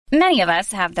Many of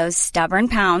us have those stubborn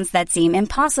pounds that seem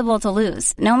impossible to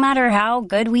lose, no matter how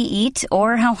good we eat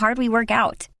or how hard we work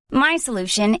out. My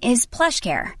solution is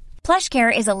PlushCare.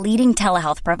 PlushCare is a leading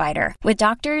telehealth provider with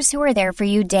doctors who are there for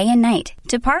you day and night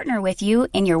to partner with you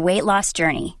in your weight loss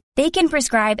journey. They can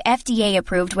prescribe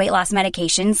FDA-approved weight loss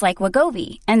medications like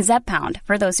Wegovy and Zepbound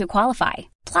for those who qualify.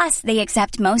 Plus, they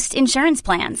accept most insurance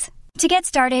plans. To get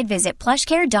started, visit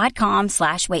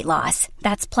plushcare.com/weightloss.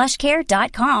 That's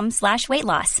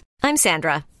plushcare.com/weightloss. I'm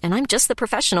Sandra, and I'm just the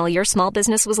professional your small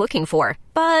business was looking for.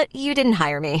 But you didn't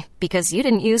hire me because you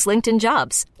didn't use LinkedIn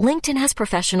Jobs. LinkedIn has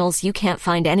professionals you can't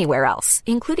find anywhere else,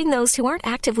 including those who aren't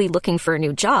actively looking for a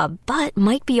new job, but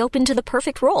might be open to the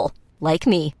perfect role, like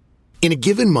me. In a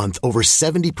given month, over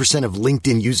 70% of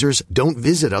LinkedIn users don't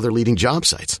visit other leading job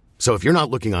sites. So if you're not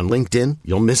looking on LinkedIn,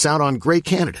 you'll miss out on great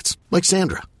candidates like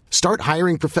Sandra. Start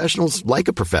hiring professionals like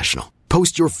a professional.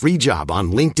 Post your free job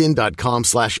on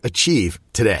linkedin.com/achieve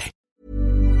today.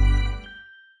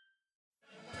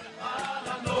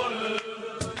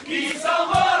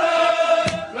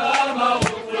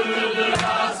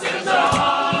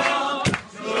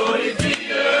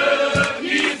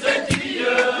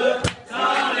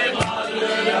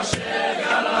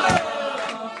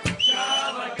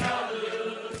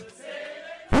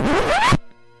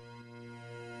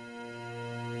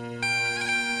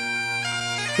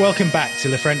 Welcome back to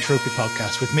the French Rugby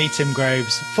Podcast with me, Tim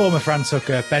Groves, former France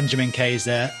hooker Benjamin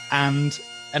Kayser, and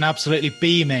an absolutely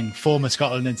beaming former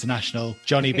Scotland international,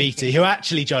 Johnny Beattie, who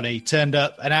actually, Johnny, turned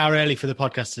up an hour early for the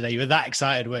podcast today. You were that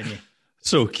excited, weren't you?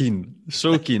 So keen.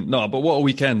 No, but what a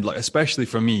weekend, like, especially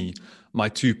for me, my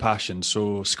two passions.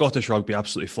 So Scottish rugby,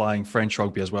 absolutely flying, French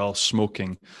rugby as well,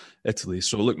 smoking Italy.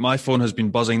 So look, my phone has been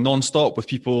buzzing non-stop with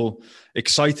people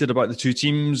excited about the two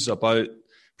teams, about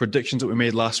predictions that we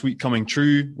made last week coming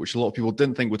true, which a lot of people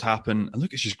didn't think would happen. And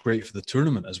look, it's just great for the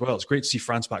tournament as well. It's great to see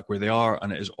France back where they are,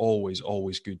 and it is always,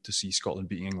 always good to see Scotland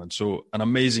beating England. So an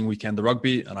amazing weekend of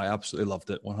rugby, and I absolutely loved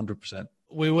it, 100%.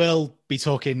 We will be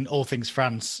talking all things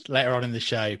France later on in the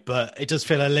show, but it does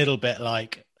feel a little bit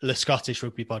like the Scottish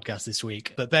Rugby Podcast this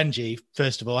week. But Benji,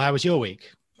 first of all, how was your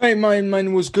week? Hey,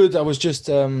 mine was good. I was just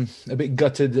a bit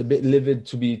gutted, a bit livid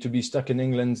to be stuck in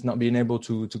England, not being able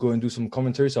to go and do some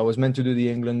commentary. So I was meant to do the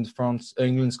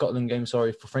England-Scotland game,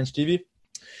 for French TV.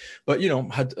 But,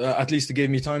 had at least it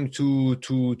gave me time to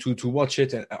watch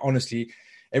it. And honestly,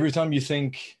 every time you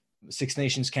think Six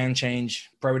Nations can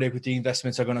change, private equity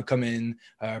investments are going to come in,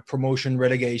 promotion,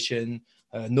 relegation,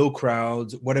 no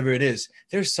crowds, whatever it is,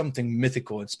 there's something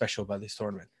mythical and special about this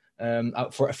tournament.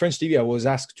 For French TV, I was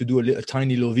asked to do a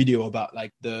tiny little video about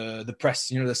like the press,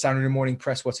 the Saturday morning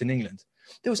press, what's in England.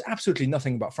 There was absolutely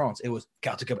nothing about France. It was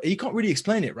you can't really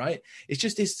explain it, right? It's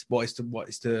just this. It's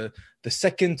the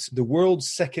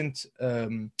world's second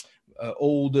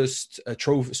oldest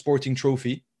sporting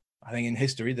trophy, I think, in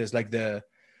history. There's like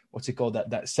what's it called,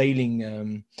 that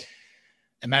sailing.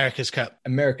 America's Cup,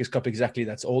 exactly.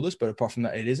 That's oldest, but apart from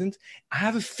that, it isn't. I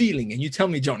have a feeling, and you tell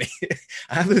me, Johnny,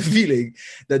 I have a feeling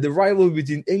that the rivalry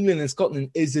between England and Scotland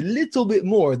is a little bit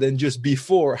more than just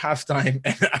before halftime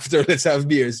and after let's have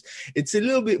beers. It's a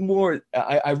little bit more.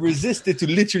 I resisted to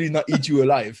literally not eat you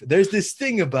alive. There's this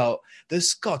thing about the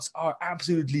Scots are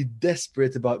absolutely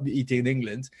desperate about eating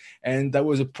England, and that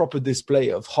was a proper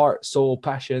display of heart, soul,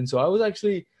 passion. So I was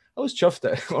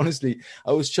chuffed. Honestly,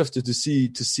 I was chuffed to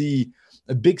see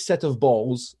a big set of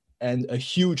balls and a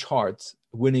huge heart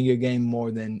winning a game more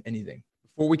than anything.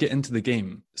 Before we get into the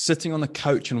game, sitting on the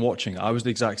couch and watching, I was the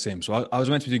exact same. So I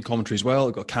was meant to be doing commentary as well.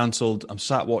 It got cancelled. I'm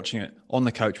sat watching it on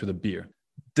the couch with a beer.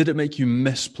 Did it make you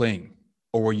miss playing,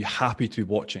 or were you happy to be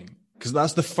watching? Because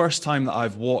that's the first time that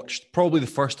I've watched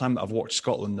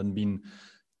Scotland and been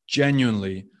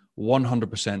genuinely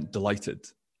 100% delighted.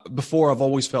 Before, I've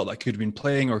always felt that I could have been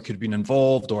playing or could have been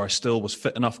involved, or I still was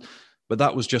fit enough. But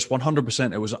that was just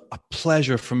 100%. It was a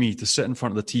pleasure for me to sit in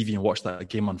front of the TV and watch that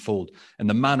game unfold. And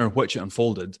the manner in which it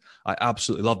unfolded, I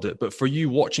absolutely loved it. But for you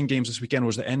watching games this weekend,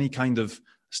 was there any kind of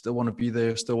still want to be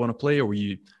there, still want to play, or were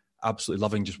you absolutely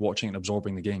loving just watching and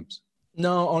absorbing the games?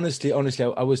 No, honestly, I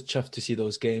was chuffed to see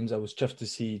those games. I was chuffed to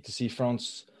see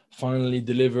France finally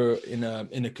deliver in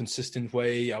a consistent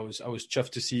way. I was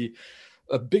chuffed to see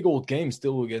a big old game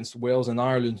still against Wales and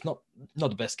Ireland. Not the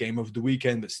best game of the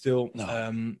weekend, but still.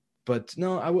 No. But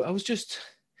no, I was just,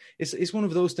 it's one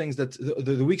of those things that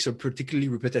the weeks are particularly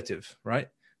repetitive, right?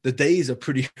 the days are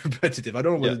pretty repetitive. I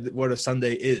don't know what a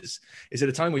Sunday is. Is it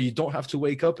a time where you don't have to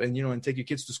wake up and, and take your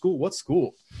kids to school? What's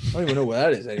school? I don't even know what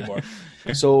that is anymore.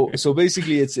 So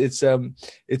basically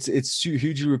it's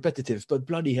hugely repetitive, but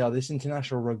bloody hell, this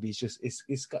international rugby is just,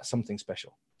 it's got something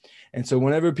special. And so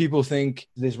whenever people think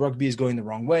this rugby is going the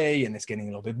wrong way and it's getting a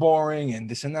little bit boring and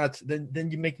this and that, then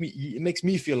it makes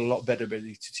me feel a lot better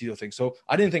to see those things. So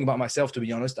I didn't think about myself, to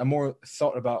be honest. I more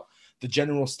thought about the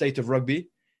general state of rugby,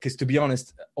 because to be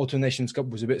honest, Auto Nations Cup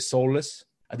was a bit soulless.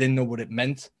 I didn't know what it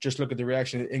meant. Just look at the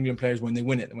reaction of England players when they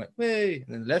win it. They went, "Way,"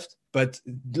 and then left. But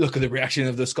look at the reaction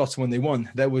of the Scots when they won.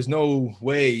 There was no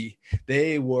way.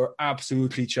 They were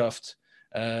absolutely chuffed.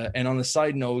 And on a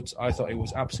side note, I thought it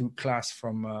was absolute class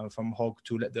from Hogg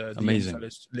to let the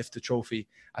fellas lift the trophy.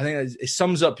 I think it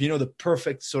sums up, the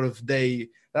perfect sort of day.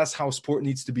 That's how sport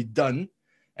needs to be done.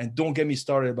 And don't get me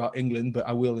started about England, but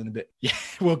I will in a bit. Yeah,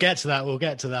 we'll get to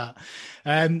that.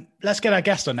 Let's get our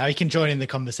guest on now. He can join in the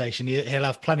conversation. He'll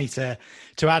have plenty to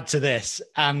add to this.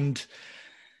 And,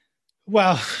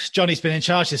 well, Johnny's been in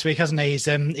charge this week, hasn't he?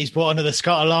 He's brought another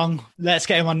Scot along. Let's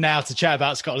get him on now to chat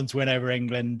about Scotland's win over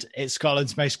England. It's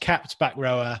Scotland's most capped back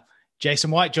rower.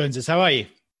 Jason White joins us. How are you?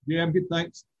 Yeah, I'm good,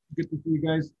 thanks. Good to see you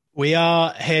guys. We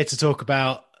are here to talk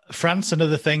about France and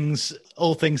other things,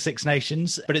 all things Six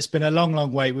Nations, but it's been a long,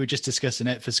 long wait. We were just discussing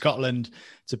it for Scotland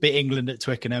to beat England at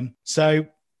Twickenham. So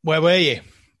where were you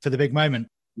for the big moment?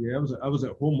 Yeah, I was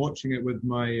at home watching it with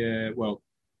my,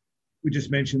 we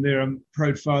just mentioned there, I'm a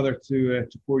proud father to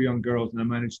 4 young girls, and I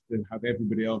managed to have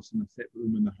everybody else in a separate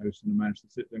room in the house, and I managed to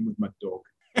sit down with my dog.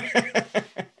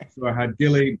 So I had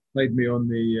Gilly played me on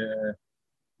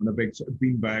a big sort of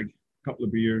beanbag, a couple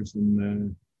of beers,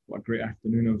 and what a great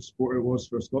afternoon of sport it was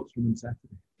for a Scotsman on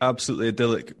Saturday. Absolutely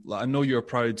idyllic. I know you're a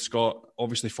proud Scot,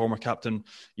 obviously former captain.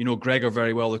 You know Gregor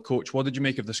very well, the coach. What did you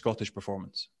make of the Scottish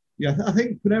performance? Yeah, I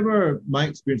think whenever my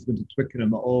experience went to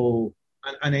Twickenham at all,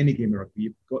 and any game of rugby,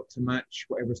 you've got to match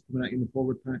whatever's coming at you in the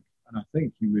forward pack. And I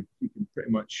think you can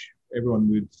pretty much, everyone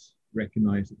would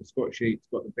recognise that the Scottish eights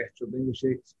got the better of the English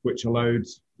eights, which allowed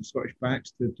the Scottish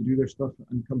backs to do their stuff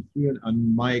and come through.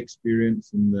 And my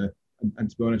experience and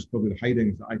to be honest, probably the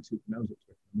hidings that I took when I was at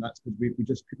Twickenham, and that's because we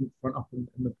just couldn't front up in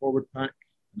the forward pack.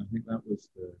 And I think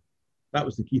that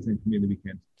was the key thing for me in the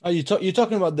weekend. You're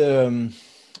talking about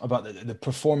the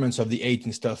performance of the eight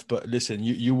and stuff, but listen,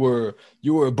 you were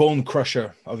a bone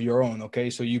crusher of your own,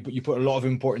 okay? So you put a lot of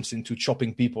importance into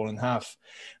chopping people in half,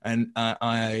 and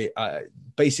I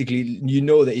basically,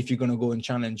 that if you're going to go and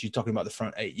challenge, you're talking about the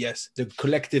front eight. Yes, the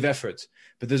collective effort,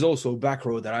 but there's also a back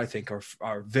row that I think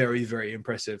are very, very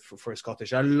impressive for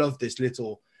Scottish. I love this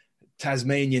little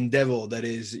Tasmanian devil that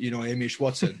is, Hamish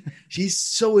Watson. She's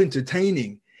so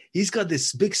entertaining. He's got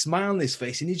this big smile on his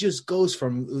face, and he just goes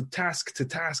from task to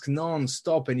task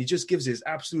non-stop, and he just gives his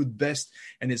absolute best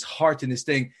and his heart in his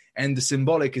thing. And the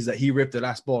symbolic is that he ripped the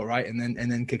last ball, right, and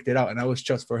then kicked it out. And I was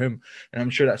just for him, and I'm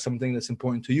sure that's something that's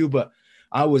important to you. But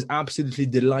I was absolutely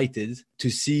delighted to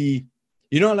see,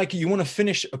 like you want to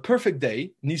finish a perfect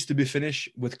day needs to be finished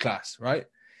with class, right?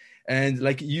 And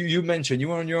like you mentioned, you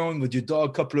were on your own with your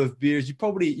dog, couple of beers. You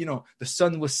probably, the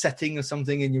sun was setting or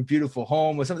something in your beautiful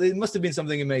home or something. It must have been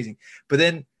something amazing. But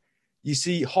then you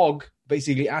see Hogg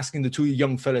basically asking the 2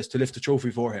 young fellas to lift the trophy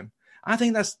for him. I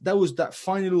think that was that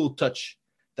final little touch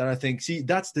that I think,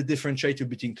 that's the differentiator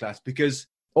between class. Because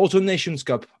Auto Nations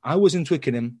Cup, I was in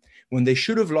Twickenham when they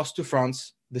should have lost to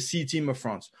France, the C team of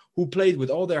France, who played with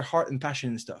all their heart and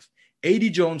passion and stuff. Eddie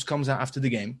Jones comes out after the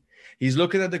game. He's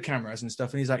looking at the cameras and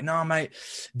stuff, and he's like, "No, mate,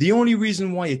 the only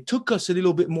reason why it took us a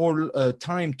little bit more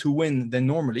time to win than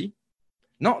normally,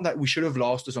 not that we should have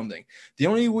lost or something. The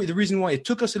reason why it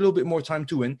took us a little bit more time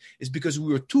to win is because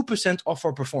we were 2% off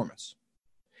our performance.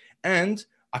 And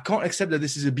I can't accept that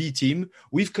this is a B team.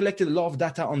 We've collected a lot of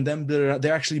data on them.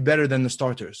 They're actually better than the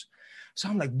starters." So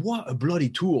I'm like, what a bloody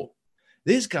tool.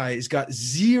 This guy has got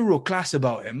zero class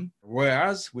about him.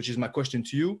 Whereas, which is my question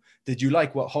to you, did you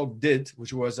like what Hogg did,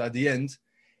 which was at the end,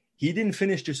 he didn't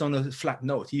finish just on a flat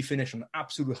note. He finished on an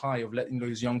absolute high of letting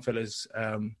those young fellas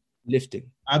lifting.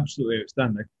 Absolutely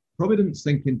outstanding. Probably didn't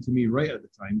sink into me right at the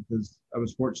time because I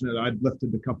was fortunate that I'd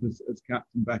lifted the cup as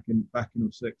captain back in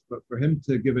 06. But for him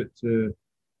to give it to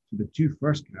the 2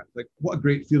 first caps, like what a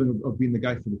great feeling of being the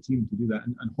guy for the team to do that.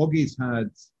 And Hoggie's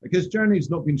had, like, his journey's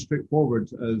not been straightforward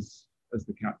as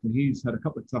the captain. He's had a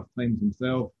couple of tough times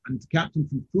himself, and captain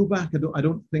from fullback I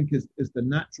don't think is the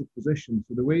natural position.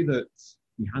 So the way that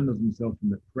he handles himself in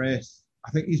the press,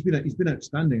 I think he's been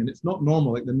outstanding, and it's not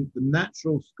normal. Like the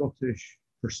natural Scottish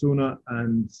persona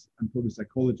and probably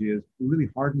psychology is really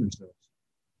harden themselves,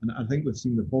 and I think we've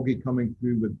seen the Hoggy coming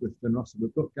through with Finn Russell.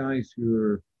 We've got guys who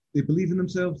are they believe in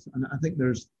themselves, and I think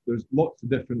there's lots of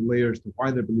different layers to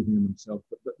why they're believing in themselves,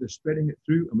 but they're spreading it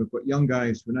through, and we've got young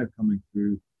guys who are now coming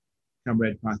through. Cam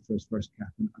Redpath for his first cap,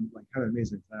 and like how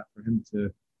amazing is that for him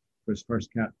for his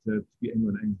first cap to beat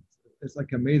England. It's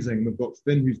like amazing. We've got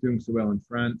Finn who's doing so well in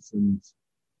France, and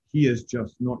he is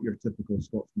just not your typical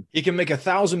Scotsman. He can make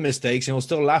 1,000 mistakes and he'll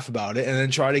still laugh about it and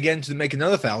then try it again to make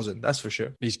another 1,000. That's for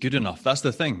sure. He's good enough. That's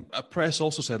the thing. Press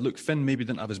also said, look, Finn maybe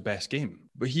didn't have his best game,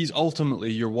 but he's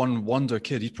ultimately your one wonder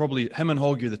kid. He's probably, him and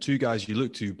Hoggy are the two guys you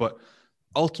look to, but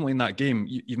ultimately in that game,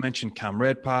 you mentioned Cam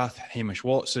Redpath, Hamish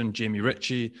Watson, Jamie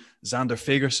Ritchie, Xander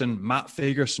Fagerson, Matt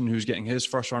Fagerson, who's getting his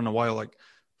first run in a while. Like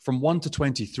from 1 to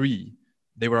 23,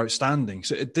 they were outstanding.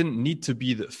 So it didn't need to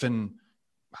be that Finn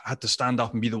had to stand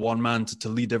up and be the one man to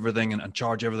lead everything and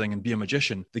charge everything and be a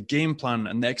magician. The game plan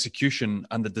and the execution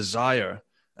and the desire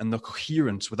and the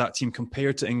coherence with that team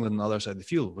compared to England on the other side of the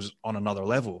field was on another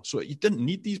level. So you didn't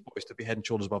need these boys to be head and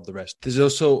shoulders above the rest. There's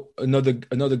also another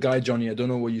guy, Johnny. I don't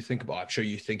know what you think about. I'm sure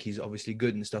you think he's obviously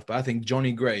good and stuff, but I think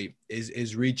Johnny Gray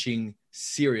is reaching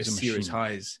serious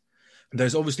highs.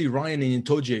 There's obviously Ryan and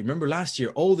Itoje. Remember last year,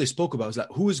 all they spoke about was like,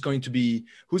 who's going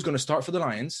to start for the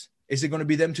Lions? Is it going to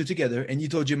be them two together? And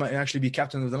Itoje might actually be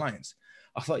captain of the Lions.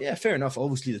 I thought, yeah, fair enough.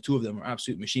 Obviously, the two of them are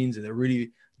absolute machines, and they're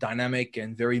really dynamic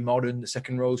and very modern. The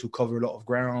second rows who cover a lot of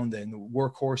ground and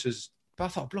workhorses. But I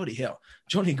thought, bloody hell,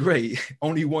 Johnny Gray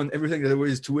only won everything that there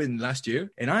was to win last year.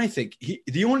 And I think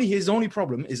his only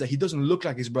problem is that he doesn't look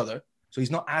like his brother. So he's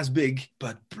not as big,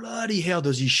 but bloody hell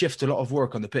does he shift a lot of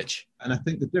work on the pitch. And I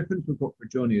think the difference we've got for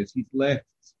Johnny is he's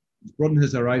broadened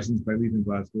his horizons by leaving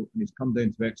Glasgow, and he's come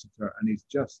down to Exeter, and he's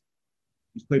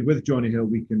played with Johnny Hill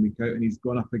week in, week out, and he's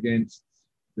gone up against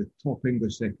the top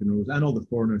English second rows and all the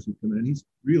foreigners who come in, and he's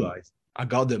realised, I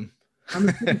got them. I'm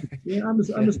as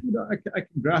good. I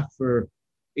can graft for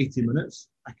 80 minutes.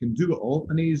 I can do it all.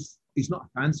 And he's not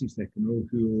a fancy second row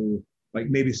who, like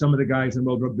maybe some of the guys in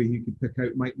World Rugby he could pick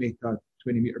out might make a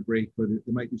 20-metre break, or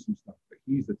they might do some stuff. But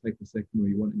he's the type of second row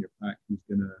you want in your pack. He's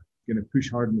gonna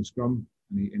push hard in the scrum,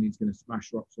 and he's going to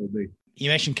smash rocks all day. You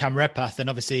mentioned Cam Redpath and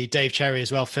obviously Dave Cherry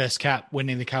as well, first cap,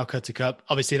 winning the Calcutta Cup.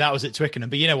 Obviously that was at Twickenham,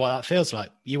 but you know what that feels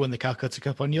like. You won the Calcutta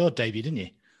Cup on your debut, didn't you?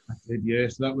 I did,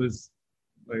 yes. That was,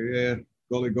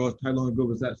 golly gosh, how long ago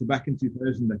was that? So back in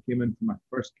 2000, I came in for my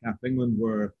first cap. England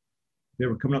they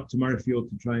were coming up to Murrayfield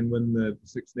to try and win the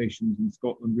Six Nations. In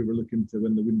Scotland, we were looking to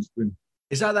win the wooden spoon.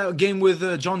 Is that game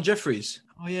with John Jeffries?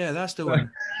 Oh yeah, that's the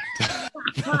one.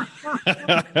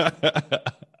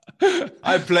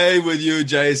 I play with you,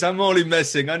 Jace. I'm only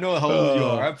messing. I know how old you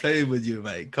are. I play with you,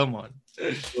 mate. Come on.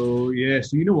 So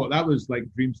you know what? That was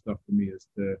like dream stuff for me.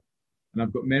 And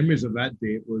I've got memories of that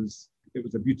day. It was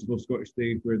a beautiful Scottish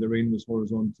day where the rain was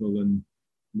horizontal, and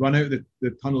run out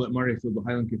the tunnel at Murrayfield, the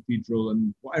Highland Cathedral.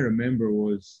 And what I remember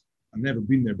was, I've never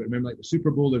been there, but I remember like the Super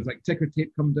Bowl, there's like ticker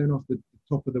tape coming down off the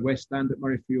top of the West Stand at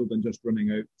Murrayfield, and just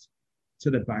running out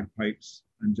to the bagpipes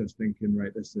and just thinking,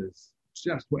 right, this is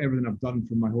just what everything I've done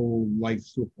for my whole life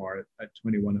so far at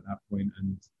 21 at that point.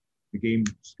 And the game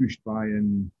scooshed by,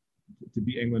 and to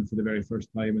beat England for the very first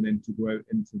time, and then to go out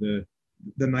into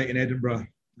the night in Edinburgh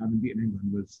having beaten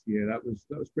England that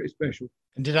was pretty special.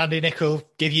 And did Andy Nicol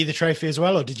give you the trophy as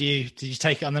well, or did you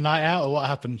take it on the night out, or what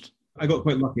happened? I got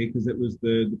quite lucky because it was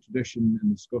the tradition in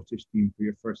the Scottish team for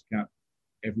your first cap.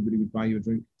 Everybody would buy you a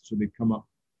drink, so they'd come up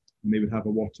and they would have a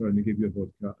water and they give you a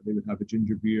vodka. They would have a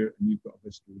ginger beer and you've got a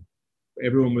whiskey. But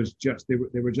everyone was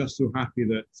they were just so happy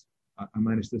that I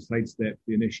managed to sidestep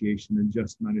the initiation and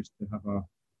just managed to have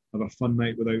a fun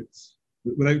night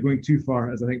without going too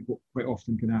far, as I think quite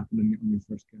often can happen on your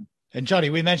first cap. And Johnny,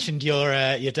 we mentioned your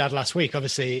dad last week.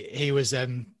 Obviously, he was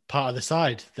part of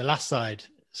the last side,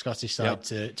 Scottish side,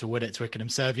 to win at Twickenham.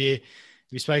 So have you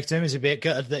spoken to him? Is he a bit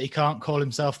gutted that he can't call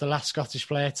himself the last Scottish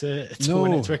player to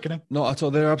win at Twickenham? No, not at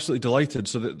all. They're absolutely delighted.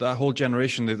 So that whole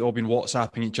generation, they've all been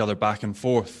WhatsApping each other back and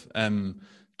forth.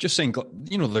 Just saying,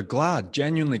 they're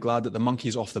genuinely glad that the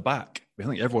monkey's off the back. I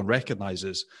think everyone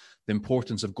recognises the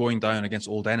importance of going down against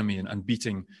old enemy and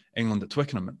beating England at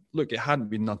Twickenham. Look, it hadn't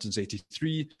been done since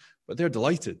 '83, but they're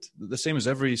delighted. The same as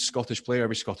every Scottish player,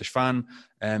 every Scottish fan.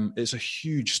 It's a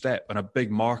huge step and a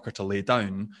big marker to lay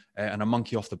down, and a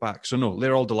monkey off the back. So no,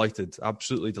 they're all delighted,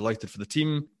 absolutely delighted for the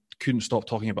team. Couldn't stop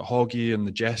talking about Hoggy and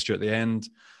the gesture at the end,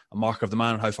 a marker of the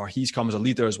man and how far he's come as a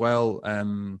leader as well.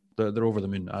 They're over the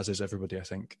moon, as is everybody, I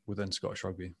think, within Scottish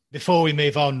rugby. Before we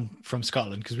move on from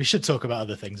Scotland, because we should talk about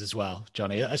other things as well,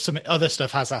 Johnny. Some other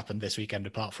stuff has happened this weekend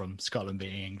apart from Scotland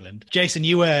beating England. Jason,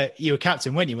 you were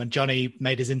captain, weren't you, when Johnny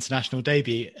made his international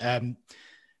debut?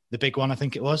 The big one, I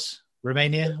think it was.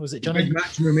 Romania, was it, Johnny? Big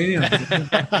match in Romania.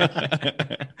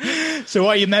 So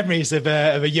what are your memories of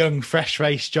a young,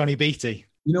 fresh-faced Johnny Beattie?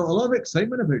 A lot of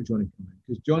excitement about Johnny coming,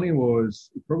 because Johnny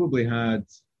he probably had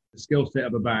the skill set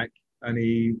of a back, and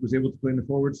he was able to play in the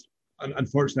forwards. And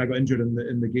unfortunately, I got injured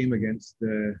in the game against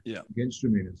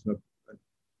Romania, so I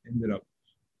ended up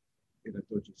in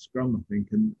a dodgy scrum, I think,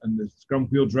 and the scrum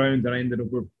wheeled round, and I ended up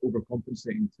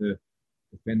overcompensating to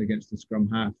defend against the scrum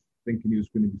half, thinking he was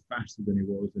going to be faster than he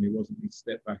was, and he wasn't. He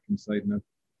stepped back inside, and I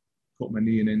caught my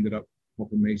knee and ended up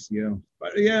popping my ACL.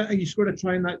 But yeah, and you scored a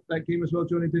try in that game as well,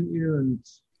 Johnny, didn't you? And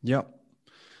yep,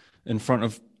 in front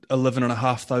of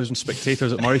 11,500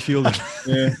 spectators at Murrayfield.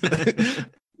 Yeah.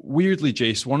 Weirdly,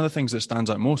 Jace, one of the things that stands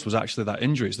out most was actually that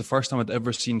injury. It's the first time I'd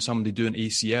ever seen somebody do an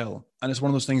ACL. And it's one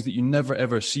of those things that you never,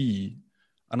 ever see.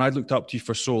 And I'd looked up to you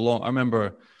for so long. I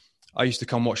remember I used to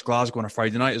come watch Glasgow on a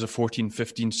Friday night as a 14,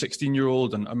 15,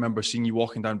 16-year-old. And I remember seeing you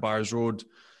walking down Byres Road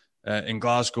in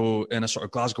Glasgow in a sort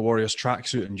of Glasgow Warriors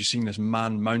tracksuit, and you seeing this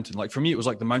man mountain. Like, for me, it was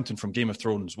like the mountain from Game of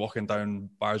Thrones, walking down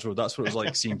Byres Road. That's what it was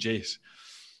like seeing Jace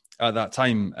at that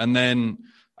time. And then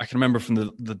I can remember from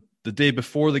the day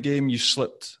before the game, you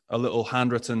slipped a little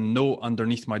handwritten note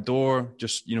underneath my door,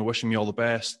 just, wishing me all the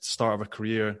best, start of a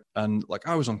career. And like,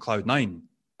 I was on cloud 9.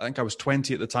 I think I was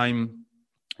 20 at the time,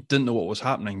 didn't know what was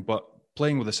happening, but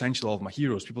playing with essentially all of my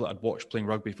heroes, people that I'd watched playing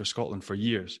rugby for Scotland for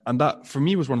years. And that, for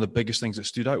me, was one of the biggest things that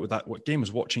stood out with that game,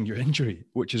 was watching your injury,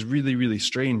 which is really, really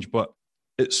strange. But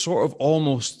it sort of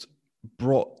almost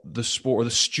brought the sport, or the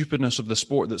stupidness of the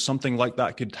sport, that something like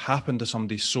that could happen to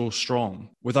somebody so strong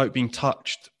without being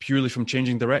touched, purely from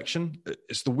changing direction.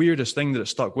 It's the weirdest thing that it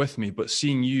stuck with me. But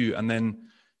seeing you and then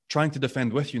trying to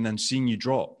defend with you, and then seeing you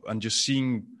drop, and just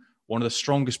seeing one of the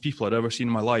strongest people I'd ever seen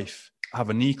in my life have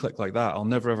a knee click like that, I'll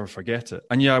never ever forget it.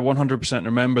 And yeah, I 100%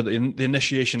 remember the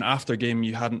initiation after game.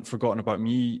 You hadn't forgotten about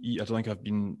me. I don't think I've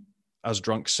been as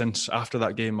drunk since. After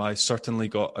that game, I certainly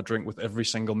got a drink with every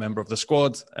single member of the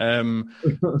squad.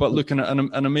 But looking at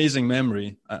an amazing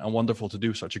memory, and wonderful to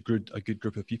do such a good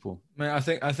group of people. Man,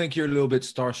 I think you're a little bit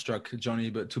starstruck, Johnny.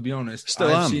 But to be honest,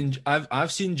 I've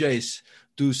seen Jace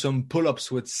do some pull-ups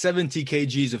with 70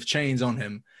 kgs of chains on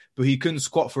him, but he couldn't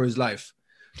squat for his life.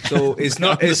 So it's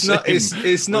not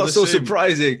so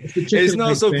surprising. It's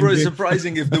not so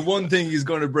surprising if the one thing he's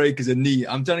going to break is a knee.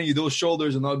 I'm telling you, those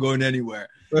shoulders are not going anywhere.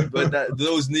 But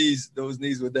those knees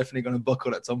were definitely going to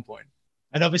buckle at some point.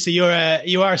 And obviously, you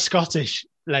are a Scottish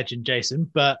legend, Jason,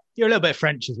 but you're a little bit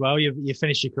French as well. You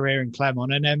finished your career in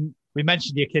Clermont, and we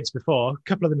mentioned your kids before. A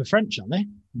couple of them are French, aren't they?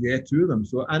 Yeah, 2 of them.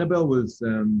 So Annabelle was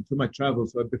for my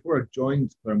travels. So before I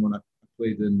joined Clermont, I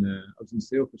played I was in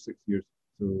Sale for 6 years.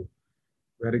 So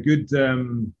we had a good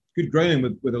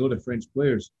grounding with a lot of French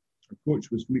players. Our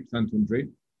coach was Philippe Saint-André,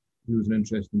 who was an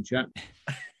interesting chap.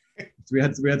 So we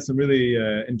had some really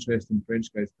interesting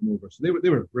French guys come over. So they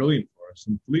were brilliant for us,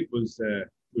 and Philippe was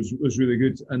really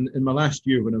good. And in my last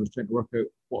year, when I was trying to work out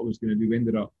what I was going to do,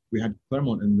 we had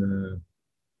Clermont in the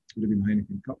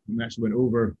Heineken Cup, and we actually went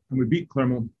over and we beat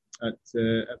Clermont at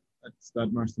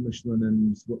Stade Marcel Michelin,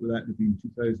 and what would that have been,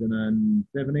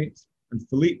 2007-8. And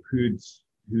Philippe, who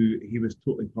he was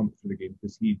totally pumped for the game,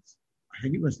 because I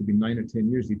think it must have been 9 or 10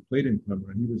 years he'd played in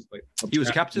Clermont, and he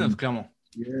was captain of Clermont.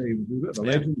 Yeah, he was a bit of a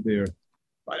legend there.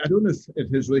 But I don't know if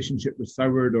his relationship was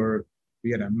soured, or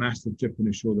he had a massive chip on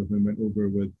his shoulder when he went over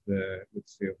with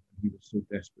Sale. He was so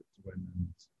desperate to win. And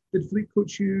did Philippe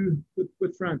coach you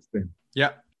with France then?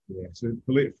 Yeah. Yeah. So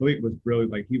Philippe was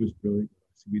brilliant. Like, he was brilliant.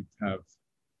 So we'd have,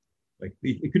 like,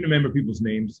 he couldn't remember people's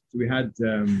names. So we had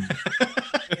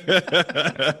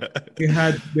we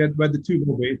had the 2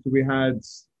 Lobes. So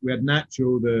we had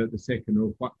Nacho, the second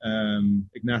row,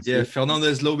 Ignacio. Yeah,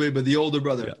 Fernandez Lobe, but the older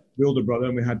brother. Yeah, the older brother,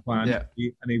 and we had Plan. Yeah.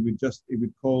 He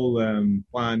would call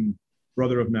Plan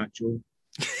brother of Nacho.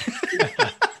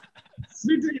 So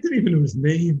he didn't even know his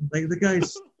name. Like, the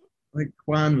guy's, like,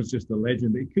 Juan was just a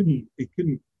legend. He couldn't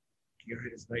get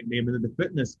his right name. And then the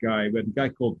fitness guy, we had a guy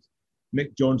called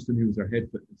Mick Johnston, who was our head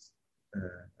fitness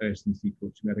S&C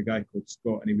coach. We had a guy called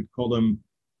Scott, and he would call him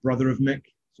brother of Mick.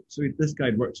 So this guy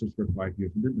had worked with us for 5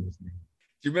 years. He didn't know his name.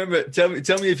 Do you remember? Tell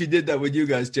me if you did that with you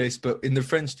guys, Jace. But in the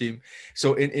French team,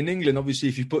 so in England, obviously,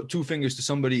 if you put 2 fingers to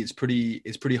somebody, it's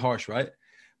pretty harsh, right?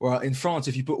 Or in France,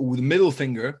 if you put the middle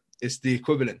finger, it's the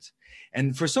equivalent.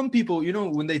 And for some people,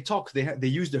 when they talk, they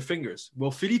use their fingers.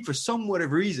 Well, Philippe, for some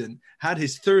whatever reason, had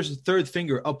his third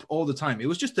finger up all the time. It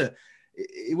was just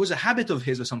it was a habit of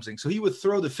his or something. So he would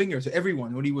throw the finger to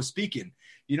everyone when he was speaking,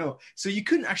 so you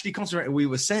couldn't actually concentrate on what he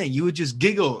was saying. You would just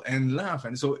giggle and laugh.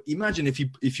 And so imagine if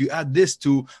you add this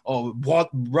to,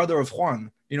 what brother of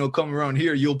Juan, come around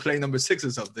here, you'll play number 6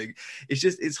 or something.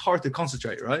 It's hard to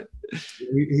concentrate, right?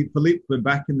 Philippe,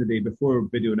 back in the day, before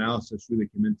video analysis really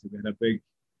came into it, we had a big,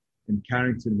 in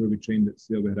Carrington where we trained at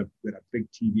Sale, we had a big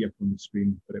TV up on the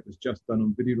screen, but it was just done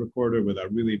on video recorder with a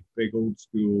really big old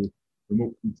school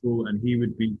remote control, and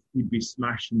he'd be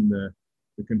smashing the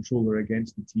controller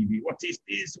against the TV. What is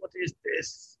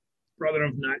this? Brother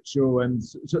of Nacho. And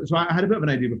so I had a bit of an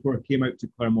idea before I came out to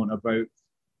Clermont about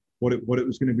what it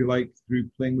was going to be like through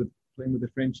playing with the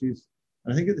Frenchies.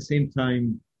 And I think at the same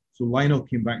time, so Lionel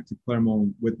came back to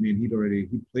Clermont with me, and he'd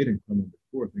played in Clermont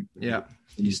before, I think. Yeah,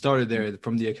 he started there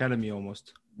from the academy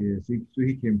almost. Yeah, so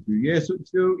he came through. Yeah,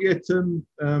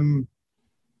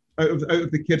 out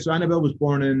of the kids, so Annabelle was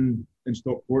born in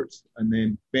Stockport, and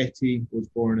then Betty was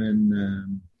born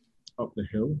in up the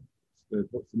hill.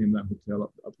 What's the name of that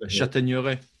hotel up the hill?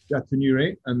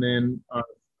 Châtaigneraie. And then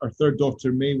our third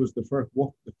daughter, May, was the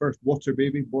first water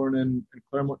baby born in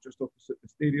Clermont, just opposite the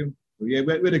stadium. So yeah,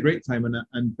 we had a great time,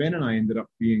 and Ben and I ended up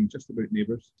being just about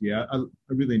neighbours. Yeah, I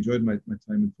really enjoyed my time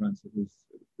in France. It was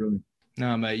brilliant.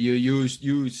 No, mate,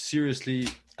 you seriously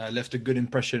left a good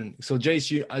impression. So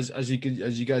Jace,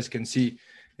 as you guys can see,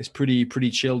 is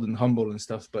pretty chilled and humble and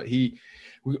stuff. But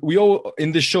we all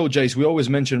in this show, Jace, we always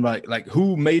mention like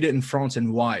who made it in France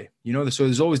and why. So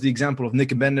there's always the example of Nick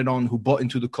Benedon, who bought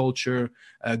into the culture,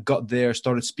 got there,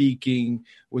 started speaking,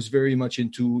 was very much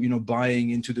into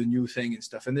buying into the new thing and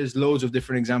stuff. And there's loads of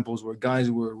different examples where guys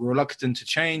were reluctant to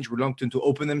change, reluctant to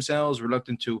open themselves,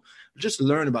 reluctant to just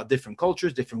learn about different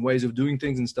cultures, different ways of doing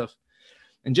things and stuff.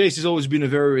 And Jace has always been a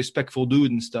very respectful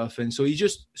dude and stuff. And so he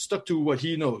just stuck to what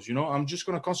he knows. I'm just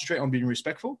going to concentrate on being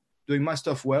respectful, doing my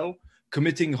stuff well,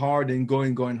 committing hard and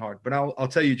going hard. But I'll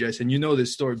tell you, Jace, and you know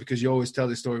this story because you always tell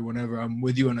this story whenever I'm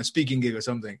with you on a speaking gig or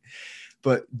something.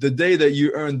 But the day that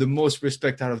you earned the most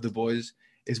respect out of the boys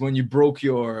is when you broke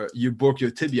your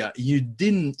tibia. You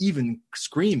didn't even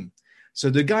scream. So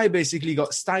the guy basically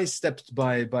got sidestepped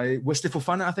by Wesley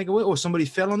Fofana, I think it was, or somebody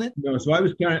fell on it. No, so I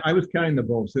was carrying the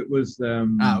ball. So it was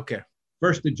okay.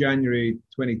 1st of January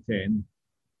 2010,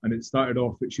 and it started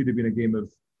off. It should have been a game of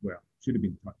should have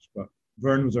been touch, but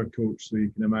Vern was our coach, so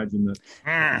you can imagine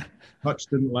that touch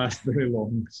didn't last very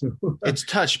long. So it's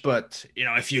touch, but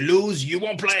if you lose, you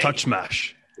won't play. It's touch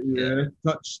smash. Yeah,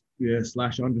 touch. Yeah,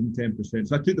 slash 110%.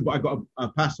 So I got a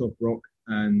pass off Brock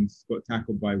and got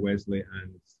tackled by Wesley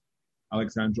and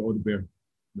Alexandre Audebert,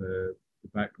 the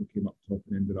back row, came up top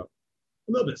and ended up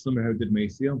a little bit similar how did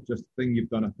Maceo, just a thing you've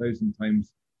done 1,000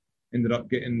 times. Ended up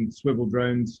getting swiveled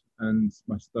round, and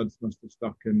my studs must have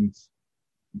stuck, and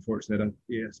unfortunately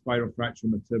I had a spiral fracture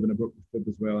in my tib, and I broke the fib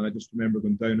as well. And I just remember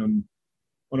going down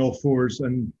on all fours,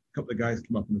 and a couple of guys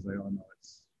came up and I was like, oh no,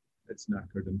 it's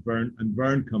knackered. And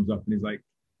Vern comes up and he's like,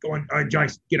 go on,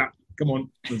 Jace, get up, come on.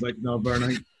 I was like, no, Vern,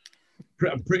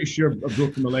 I'm pretty sure I've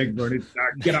broken my leg, Vern.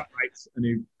 Get up, right?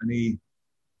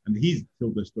 And he's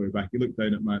told this story back. He looked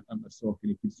down at my sock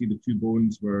and he could see the two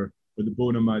bones where the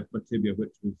bone of my tibia,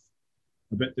 which was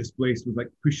a bit displaced, was like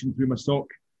pushing through my sock.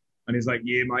 And he's like,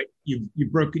 yeah, mate,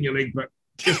 you've broken your leg, but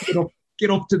just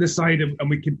get off to the side and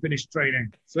we can finish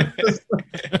training. So,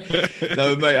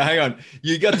 no, mate, hang on.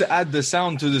 You got to add the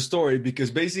sound to the story because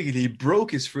basically he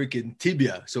broke his freaking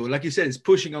tibia. So like you said, it's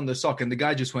pushing on the sock and the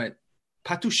guy just went,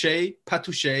 pas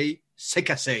touché, c'est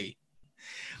cassé.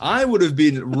 I would have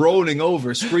been rolling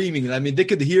over, screaming. I mean, they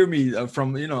could hear me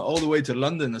from, all the way to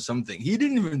London or something. He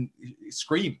didn't even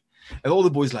scream. And all the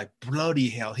boys like, bloody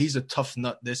hell, he's a tough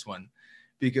nut, this one.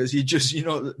 Because he just,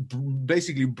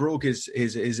 basically broke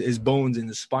his bones in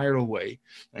a spiral way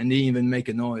and didn't even make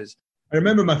a noise. I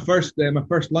remember my first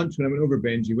lunch when I went over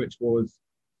Benji, which was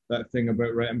that thing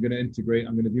about, right, I'm going to integrate,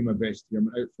 I'm going to do my best here. I'm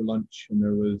out for lunch, and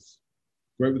there was,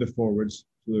 right with the forwards,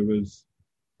 so there was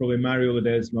probably Mario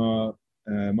Ledesma,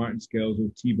 Martin Scales,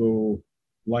 Thibaut,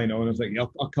 Lionel, and I was like, yeah,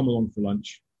 I'll come along for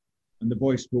lunch. And the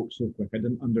boy spoke so quick, I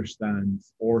didn't understand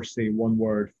or say one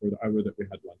word for the hour that we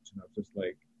had lunch. And I was just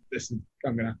like,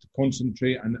 I'm going to have to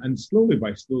concentrate. And slowly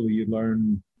you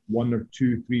learn 1 or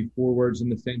 2, 3, 4 words in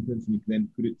the sentence, and you can then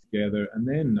put it together. And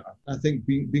then I think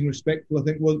being respectful, I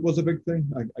think was a big thing.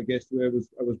 I guess the way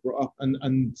I was brought up,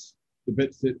 and the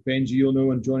bits that Benji, you'll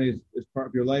know, and Johnny is part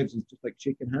of your lives is just like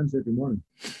shaking hands every morning.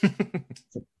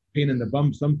 It's a pain in the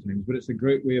bum sometimes, but it's a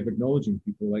great way of acknowledging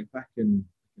people. Like back in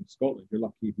Scotland, you're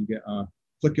lucky if you get a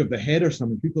flick of the head or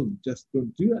something. People just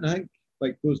don't do it. And I think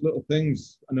like those little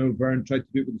things, I know Vern tried to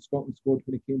do it with the Scotland squad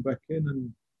when he came back in,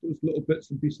 and those little bits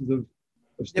and pieces of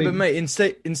yeah, but mate,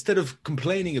 instead of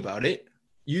complaining about it,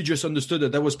 you just understood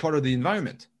that was part of the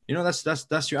environment.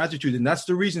 That's your attitude, and that's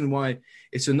the reason why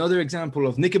it's another example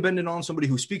of Nick Benedon, somebody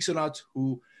who speaks a lot,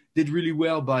 who did really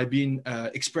well by being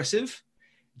expressive,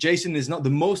 Jason is not the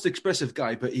most expressive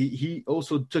guy, but he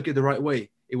also took it the right way.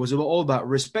 It was all about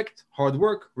respect, hard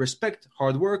work,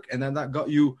 and then that got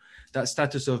you that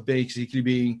status of basically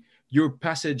being your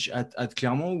passage at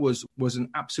Clermont was an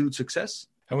absolute success.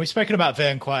 And we've spoken about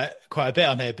Vern quite a bit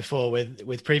on here before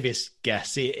with previous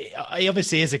guests. He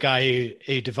obviously is a guy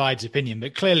who divides opinion,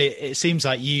 but clearly it seems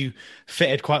like you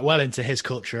fitted quite well into his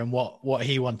culture and what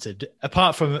he wanted.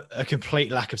 Apart from a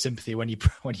complete lack of sympathy when you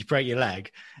break your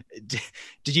leg,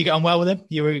 did you get on well with him?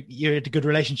 You had a good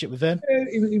relationship with Vern?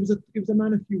 He was a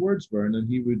man of few words, Vern, and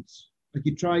he would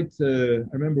he tried to.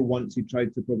 I remember once he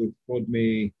tried to probably prod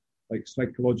me like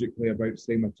psychologically about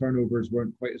saying my turnovers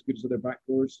weren't quite as good as other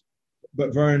backdoors.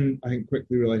 But Vern, I think,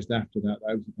 quickly realised after that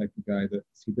I was the type of guy that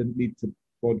he didn't need to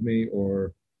prod me,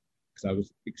 or because I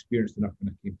was experienced enough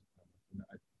when I came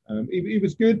to him. He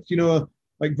was good,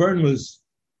 like Vern was.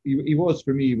 He was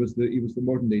for me. He was the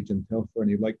modern day Jim Telfer, and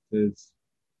he liked his.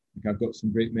 Like I've got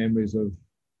some great memories of.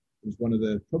 It was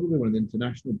probably one of the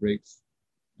international breaks.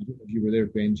 I don't know if you were there,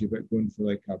 Benji, but going for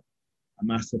like a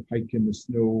massive hike in the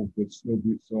snow with snow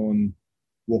boots on,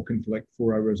 walking for like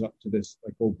 4 hours up to this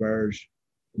like auberge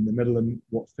in the middle of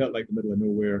what felt like the middle of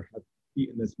nowhere. I'd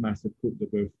eaten this massive Côte de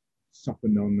Boeuf,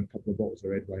 supping on a couple of bottles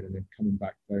of red wine, and then coming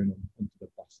back down onto the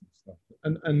bus and stuff.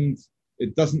 And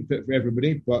it doesn't fit for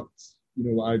everybody, but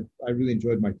I really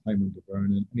enjoyed my time under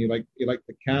Vern, and he liked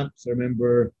the camps. I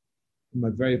remember in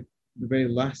the very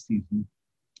last season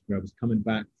where I was coming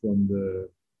back from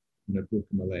when I'd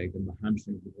broken my leg and my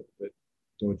hamstring was a little bit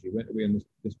dodgy. I went away in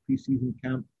this pre-season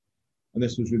camp, and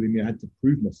this was really me. I had to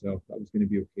prove myself that I was going to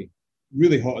be okay.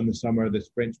 Really hot in the summer, this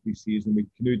French pre-season. We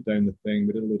canoed down the thing.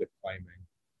 We did a load of climbing.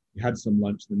 We had some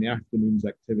lunch. Then the afternoon's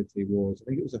activity was, I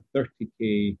think it was a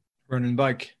 30k running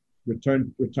bike.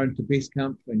 Return to base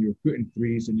camp, and you were putting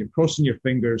threes, and you're crossing your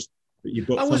fingers. But you've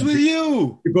got. I was with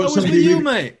you.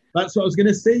 Mate. That's what I was going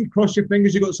to say. You cross your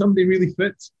fingers. You got somebody really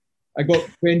fit. I got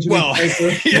Benjamin. Well,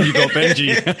 you got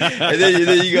Benji. And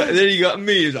then you got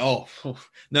me.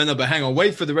 No, but hang on.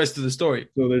 Wait for the rest of the story.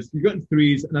 So you got in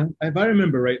threes, and if I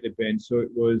remember rightly, Ben, so it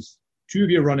was two of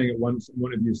you running at once and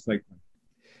one of you cycling.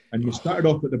 And you started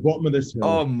off at the bottom of this hill.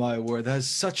 Oh, my word. That's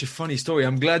such a funny story.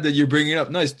 I'm glad that you're bringing it up.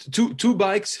 Nice. Two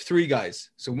bikes, three guys.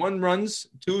 So one runs,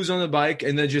 two's on the bike,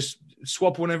 and then just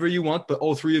swap whenever you want. But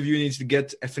all three of you needs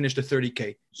to finish the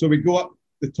 30K. So we go up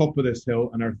the top of this hill,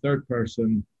 and our third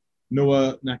person,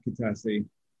 Noah Nakatasi,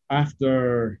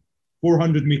 after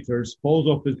 400 meters, falls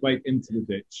off his bike into the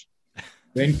ditch,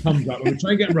 then comes up. And we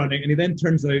try and get him running, and he then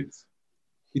turns out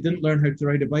he didn't learn how to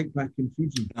ride a bike back in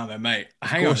Fiji. No, but mate,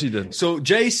 hang on. He didn't. So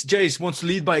Jace wants to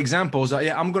lead by example. Like,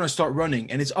 yeah, I'm going to start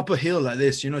running. And it's up a hill like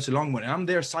this, it's a long one. And I'm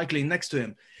there cycling next to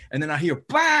him. And then I hear,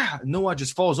 bah! Noah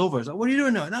just falls over. He's like, what are you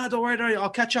doing now? No, don't worry. I'll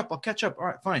catch up. All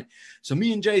right, fine. So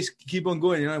me and Jace keep on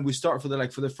going. And we start for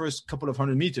the first couple of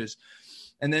 100 meters.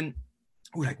 And then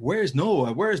we're like, where's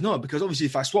Noah? Because obviously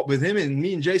if I swap with him and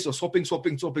me and Jace are swapping,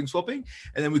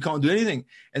 and then we can't do anything.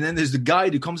 And then there's the guy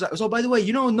who comes out. So, by the way,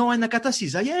 Noah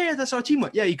Nakatasi. Like, yeah, that's our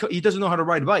teammate. Yeah, he doesn't know how to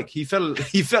ride a bike. He fell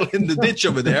in the ditch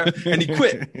over there and he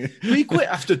quit. He quit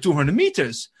after 200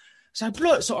 meters. So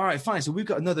all right, fine. So we've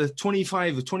got another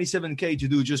 25 or 27K to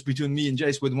do just between me and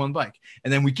Jace with one bike.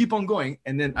 And then we keep on going.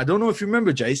 And then I don't know if you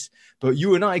remember, Jace, but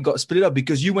you and I got split up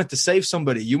because you went to save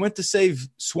somebody. You went to save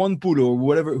Swanpool or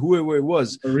whoever it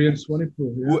was. Ryan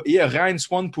Swanpool. Yeah, Ryan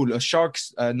Swanpool, a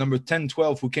Sharks number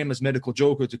 10-12 who came as medical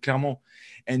joker to Clermont.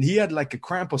 And he had like a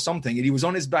cramp or something. And he was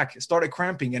on his back, started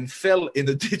cramping and fell in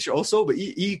the ditch also. But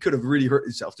he could have really hurt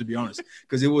himself, to be honest,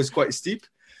 because it was quite steep.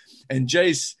 And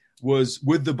Jace was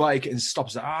with the bike and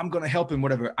stops. I'm going to help him,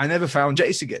 whatever. I never found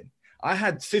Jace again. I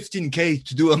had 15K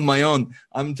to do on my own.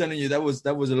 I'm telling you, that was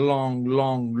a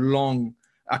long,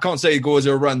 I can't say go as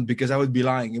a run because I would be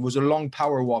lying. It was a long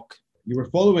power walk. You were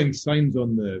following signs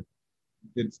on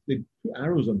they put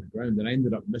arrows on the ground and I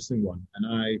ended up missing one.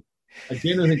 And I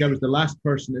think I was the last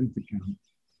person into camp.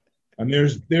 And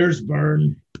there's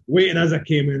Vern waiting as I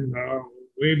came in. Oh,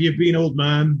 where have you been, old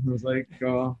man? I was like,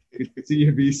 oh, good to see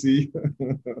you, BC.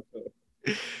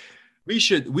 We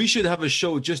should have a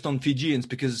show just on Fijians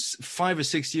because 5 or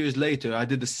 6 years later, I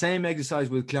did the same exercise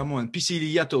with Clermont and Pisi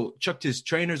Liato chucked his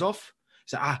trainers off.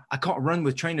 So I can't run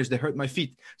with trainers. They hurt my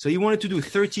feet. So he wanted to do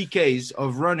 30 Ks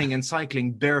of running and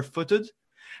cycling barefooted.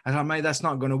 I thought, mate, that's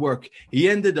not going to work. He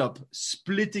ended up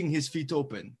splitting his feet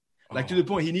open. Like to the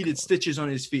point he needed stitches on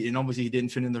his feet, and obviously he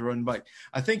didn't fit in the run bike.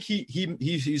 I think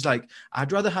he's like,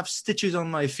 I'd rather have stitches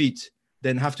on my feet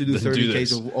than have to do 30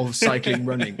 Ks of cycling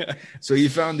running. So he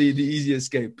found the easy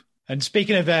escape. And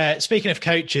speaking of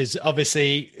coaches,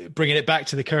 obviously bringing it back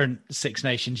to the current Six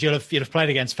Nations, you'll have played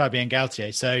against Fabien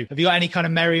Galthié. So have you got any kind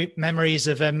of memories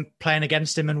of playing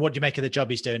against him, and what do you make of the job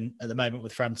he's doing at the moment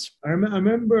with France? I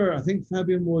remember, I think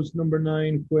Fabien was number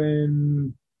 9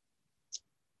 when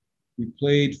we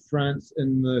played France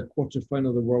in the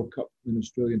quarter-final of the World Cup in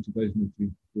Australia in 2003,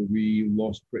 where we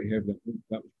lost pretty heavily. I think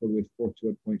that was probably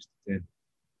 40 points to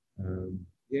 10.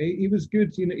 Yeah, he was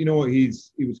good. You know, he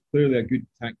was clearly a good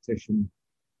tactician.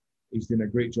 He's doing a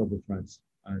great job with France.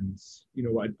 And, you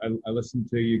know, I listened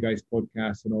to you guys'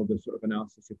 podcasts and all the sort of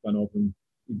analysis you've done of him.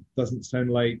 He doesn't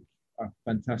sound like a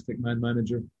fantastic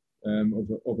manager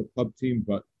of a club team,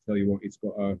 but I tell you what, he's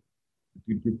got a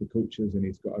good group of coaches, and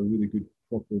he's got a really good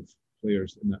crop of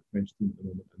players in that French team at the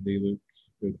moment. And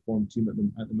they're the form team at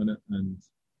the minute, and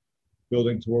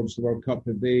building towards the World Cup.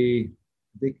 If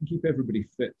they can keep everybody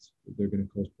fit, they're going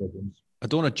to cause problems. I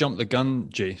don't want to jump the gun,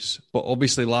 Jace, but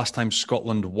obviously last time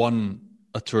Scotland won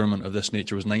a tournament of this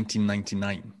nature was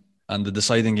 1999, and the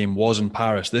deciding game was in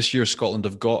Paris. This year, Scotland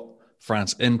have got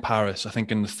France in Paris, I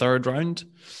think in the third round.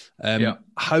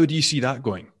 How do you see that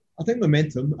going? I think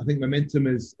momentum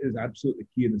is absolutely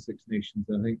key in the Six Nations.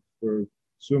 I think for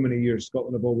so many years,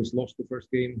 Scotland have always lost the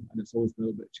first game, and it's always been a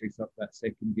little bit chase up. That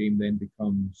second game then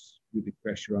becomes really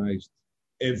pressurised.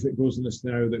 If it goes in the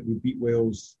scenario that we beat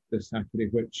Wales this Saturday,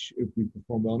 which if we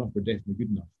perform well enough, we're definitely good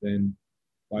enough, then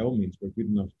by all means, we're good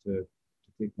enough to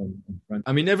take on France.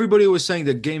 I mean, everybody was saying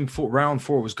that round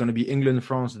 4 was going to be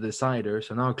England-France, the decider.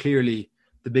 So now clearly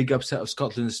the big upset of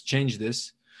Scotland has changed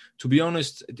this. To be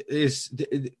honest, it's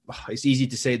easy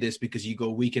to say this because you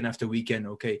go weekend after weekend,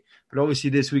 okay. But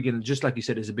obviously this weekend, just like you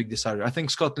said, is a big decider. I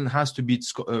think Scotland has to beat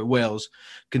Wales,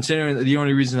 considering the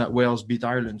only reason that Wales beat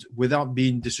Ireland, without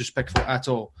being disrespectful at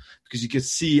all, because you could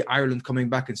see Ireland coming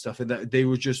back and stuff, and that they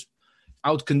were just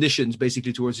out conditioned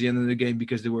basically towards the end of the game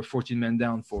because they were 14 men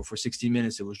down for 16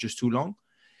 minutes. It was just too long.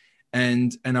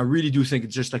 And I really do think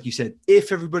it's just like you said,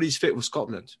 if everybody's fit with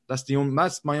Scotland, that's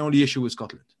my only issue with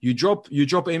Scotland. You drop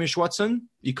Hamish Watson,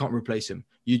 you can't replace him.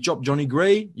 You drop Johnny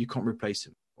Gray, you can't replace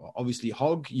him. Well, obviously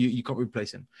Hogg, you can't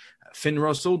replace him. Finn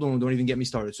Russell, don't even get me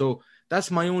started. So that's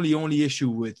my only issue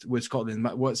with Scotland.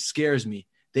 What scares me,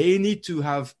 they need to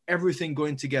have everything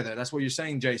going together. That's what you're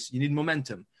saying, Jace. You need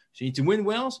momentum. So you need to win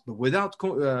Wales, but without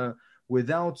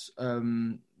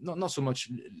not so much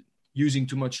using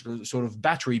too much sort of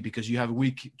battery because you have a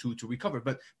week to recover.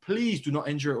 But please do not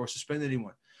injure or suspend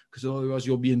anyone, because otherwise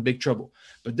you'll be in big trouble.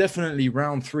 But definitely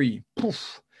round 3,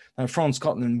 that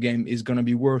France-Scotland game is going to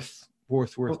be worth.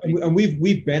 And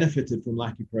we've benefited from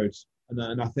Lackey Prouds,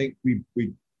 and I think we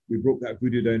broke that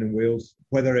voodoo down in Wales.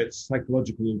 Whether it's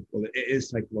psychological, well, it is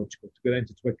psychological to go down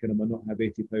to Twickenham and not have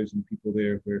 80,000 people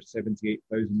there, where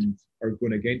 78,000 are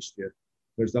going against you.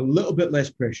 There's a little bit less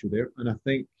pressure there, and I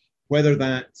think whether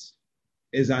that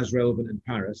is as relevant in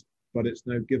Paris, but it's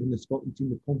now given the Scotland team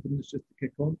the confidence just to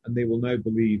kick on, and they will now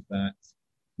believe that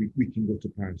we can go to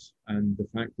Paris. And the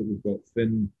fact that we've got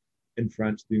Finn in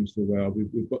France doing so well,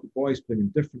 we've got the boys playing in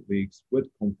different leagues with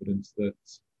confidence that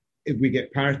if we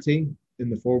get parity in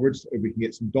the forwards, if we can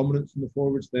get some dominance in the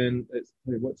forwards, then it's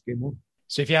game on.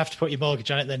 So if you have to put your mortgage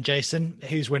on it then, Jason,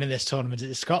 who's winning this tournament?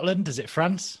 Is it Scotland? Is it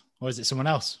France? Or is it someone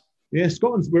else? Yeah,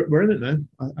 Scotland's, we're in it now.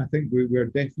 I think we're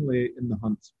definitely in the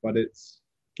hunt, but it's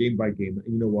game by game.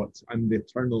 And you know what? I'm the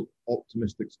eternal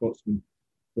optimistic Scotsman.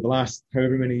 For the last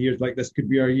however many years, like, this could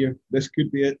be our year. This could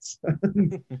be it.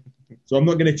 So I'm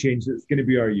not going to change it. It's going to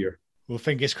be our year. Well,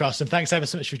 fingers crossed. And thanks ever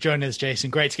so much for joining us, Jason.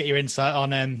 Great to get your insight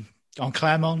on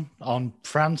Clermont, on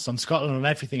France, on Scotland, on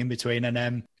everything in between.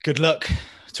 And good luck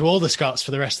to all the Scots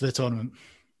for the rest of the tournament.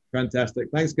 Fantastic.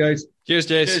 Thanks, guys. Cheers,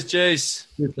 Jace. Cheers,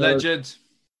 Jace. Legend.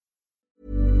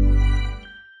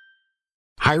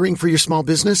 Hiring for your small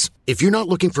business? If you're not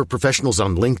looking for professionals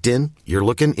on LinkedIn, you're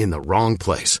looking in the wrong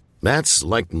place. That's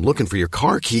like looking for your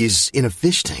car keys in a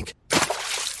fish tank.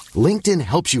 LinkedIn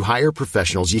helps you hire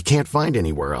professionals you can't find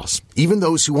anywhere else, even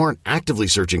those who aren't actively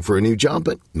searching for a new job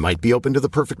but might be open to the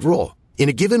perfect role. In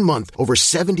a given month, over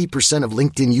 70% of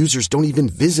LinkedIn users don't even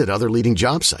visit other leading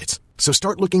job sites. So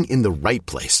start looking in the right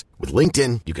place. With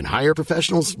LinkedIn, you can hire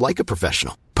professionals like a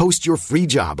professional. Post your free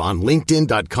job on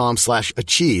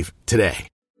linkedin.com/achieve today.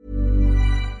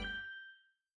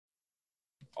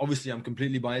 Obviously, I'm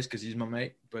completely biased because he's my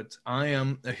mate, but I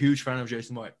am a huge fan of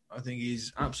Jason White. I think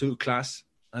he's absolute class.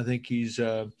 I think he's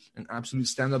an absolute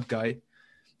stand-up guy.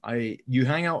 You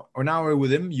hang out an hour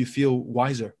with him, you feel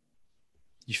wiser.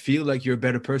 You feel like you're a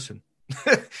better person.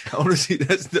 Honestly,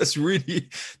 that's really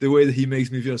the way that he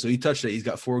makes me feel. So he touched it. He's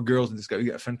got 4 girls, and this guy, he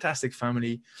got a fantastic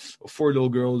family of 4 little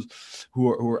girls who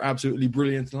are absolutely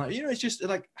brilliant. And it's just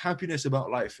like happiness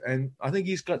about life. And I think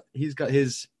he's got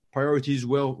his priorities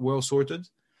well sorted.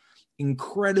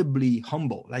 Incredibly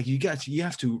humble. Like you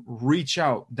have to reach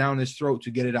out down his throat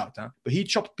to get it out. But he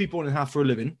chopped people in half for a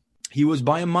living. He was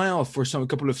by a mile for a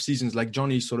couple of seasons, like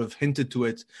Johnny sort of hinted to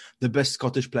it, the best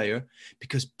Scottish player,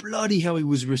 because bloody hell he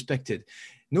was respected.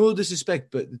 No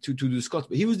disrespect, but to the Scots,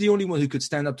 but he was the only one who could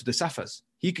stand up to the Safas.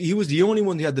 He was the only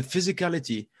one who had the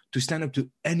physicality to stand up to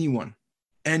anyone,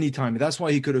 anytime. That's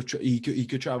why he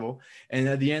could travel. And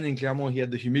at the end in Clermont, he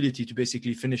had the humility to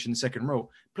basically finish in the second row.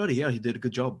 Bloody hell, he did a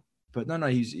good job. But no,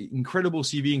 he's incredible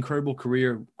CV, incredible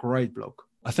career, great bloke.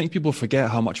 I think people forget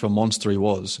how much of a monster he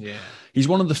was. Yeah. He's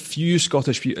one of the few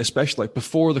Scottish people, especially like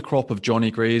before the crop of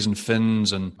Johnny Greys and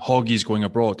Finns and Hoggies going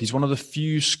abroad, he's one of the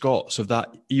few Scots of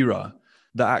that era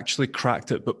that actually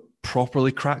cracked it, but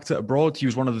properly cracked it abroad. He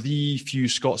was one of the few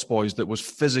Scots boys that was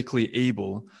physically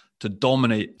able to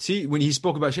dominate. See, when he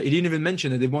spoke about shit, he didn't even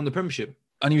mention that they won the Premiership.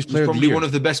 And he was player of the year. Probably one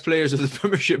of the best players of the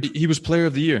Premiership. He was player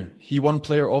of the year. He won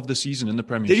player of the season in the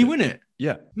Premiership. Did he win it?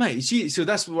 Yeah. Mate, you see, so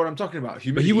that's what I'm talking about.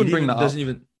 But he wouldn't bring that up.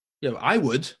 Yeah, I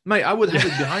would. Mate, I would have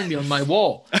it behind me on my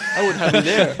wall. I would have it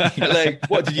there. Like,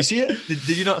 what, did you see it? Did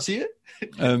you not see it?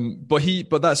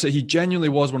 But that's it. He genuinely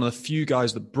was one of the few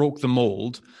guys that broke the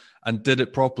mold and did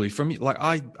it properly. For me, like,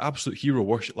 I absolute hero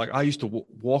worship. Like, I used to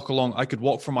walk along. I could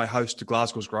walk from my house to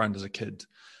Glasgow's ground as a kid.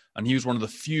 And he was one of the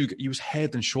few, he was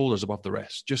head and shoulders above the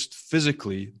rest, just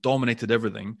physically dominated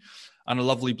everything. And a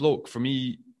lovely bloke. For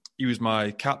me, he was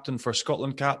my captain for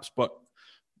Scotland caps, but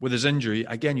with his injury,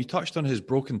 again, you touched on his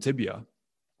broken tibia.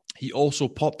 He also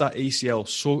popped that ACL.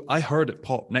 So I heard it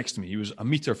pop next to me. He was a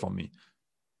meter from me.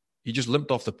 He just limped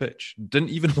off the pitch. Didn't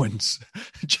even wince.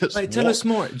 Just Mate, tell us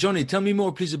more. Johnny, tell me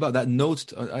more, please, about that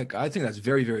note. I think that's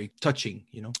very, very touching,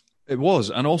 you know? It was.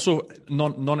 And also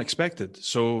non-expected.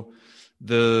 So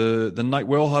the night,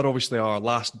 we all had obviously our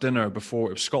last dinner before,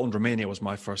 it was Scotland-Romania was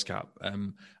my first cap.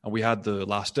 And we had the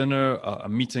last dinner, a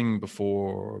meeting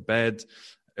before bed.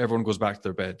 Everyone goes back to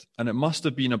their bed. And it must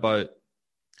have been about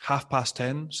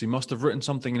 10:30. So he must have written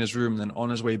something in his room. And then on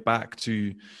his way back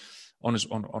to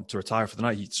retire for the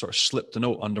night, he sort of slipped a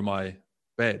note under my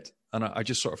bed. And I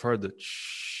just sort of heard the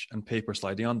shh and paper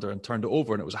sliding under and turned it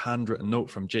over. And it was a handwritten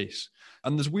note from Jace.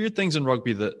 And there's weird things in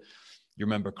rugby that you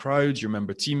remember crowds, you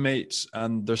remember teammates,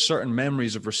 and there's certain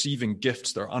memories of receiving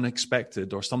gifts that are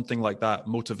unexpected or something like that,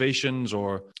 motivations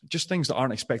or just things that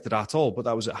aren't expected at all. But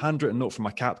that was a handwritten note from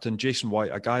my captain, Jason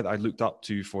White, a guy that I looked up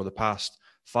to for the past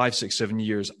 5, 6, 7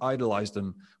 years, idolized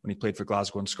him when he played for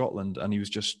Glasgow and Scotland. And he was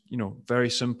just, very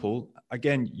simple.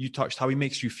 Again, you touched how he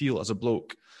makes you feel as a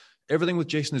bloke. Everything with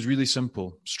Jason is really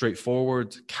simple,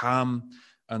 straightforward, calm.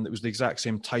 And it was the exact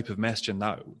same type of message in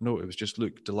that note. It was just,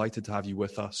 look, delighted to have you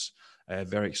with us.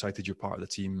 Very excited you're part of the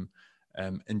team.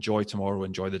 Enjoy tomorrow,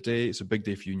 enjoy the day. It's a big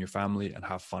day for you and your family, and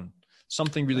have fun.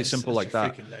 Something really simple like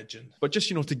that. Legend. But just,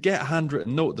 to get a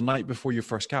handwritten note the night before your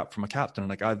first cap from a captain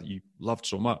and a guy that you loved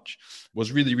so much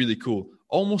was really, really cool.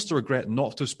 Almost a regret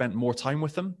not to have spent more time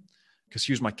with him, because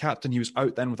he was my captain. He was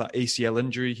out then with that ACL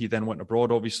injury. He then went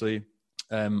abroad, obviously,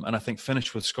 and I think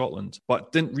finished with Scotland,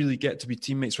 but didn't really get to be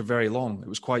teammates for very long. It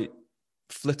was quite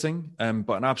flitting,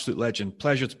 but an absolute legend.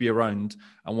 Pleasure to be around,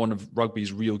 and one of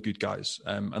rugby's real good guys.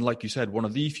 And like you said, one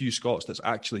of the few Scots that's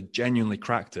actually genuinely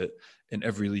cracked it in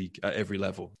every league at every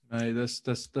level. That's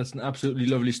an absolutely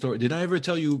lovely story. Did I ever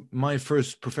tell you my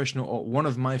first professional, or one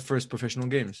of my first professional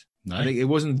games? No. I think it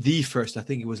wasn't the first. I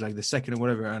think it was like the second or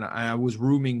whatever. And I was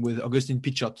rooming with Augustin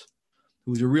Pichot,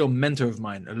 who was a real mentor of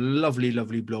mine, a lovely,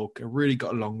 lovely bloke. I really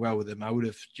got along well with him. I would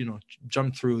have,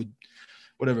 jumped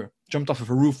off of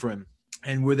a roof for him.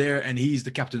 And we're there, and he's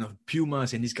the captain of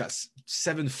Pumas, and he's got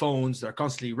 7 phones that are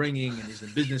constantly ringing, and he's a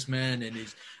businessman, and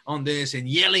he's on this and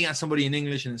yelling at somebody in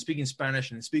English and speaking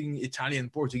Spanish and speaking Italian,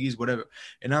 Portuguese, whatever.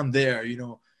 And I'm there,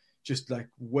 just like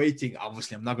waiting.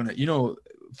 Obviously, I'm not going to,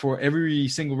 for every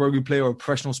single rugby player or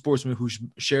professional sportsman who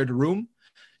shared a room,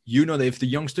 that if the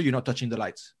youngster, you're not touching the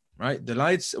lights, right? The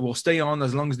lights will stay on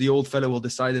as long as the old fella will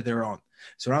decide that they're on.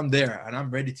 So I'm there, and I'm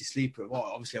ready to sleep. Well,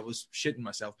 obviously, I was shitting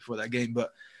myself before that game,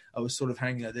 but I was sort of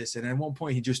hanging like this. And at one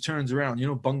point, he just turns around.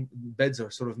 Bunk beds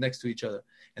are sort of next to each other,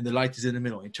 and the light is in the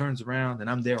middle. He turns around, and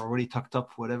I'm there already tucked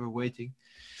up, whatever, waiting.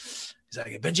 He's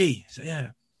like, Benji. I said,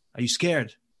 yeah. Are you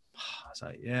scared? I was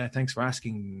like, yeah, thanks for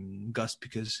asking, Gus,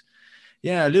 because,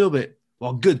 yeah, a little bit.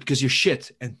 Well, good, because you're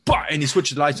shit. And he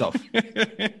switched the lights off.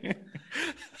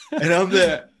 And I'm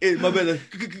there in my bed.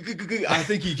 I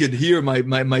think he could hear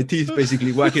my teeth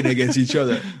basically whacking against each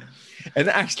other. And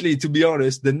actually, to be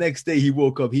honest, the next day he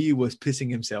woke up, he was pissing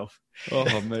himself.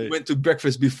 Oh, mate. He went to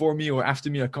breakfast before me or after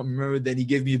me, I can't remember. Then he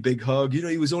gave me a big hug.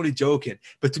 He was only joking.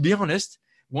 But to be honest,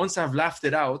 once I've laughed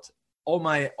it out, all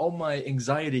my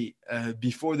anxiety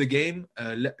before the game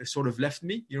sort of left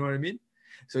me. You know what I mean?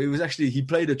 So he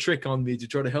played a trick on me to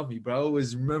try to help me. But I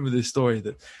always remember this story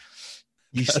that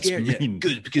you scared, yeah,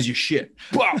 good, because you're shit.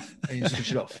 Wow! And you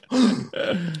switch it off.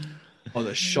 Oh,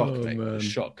 the shock, mate. Man. The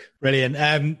shock.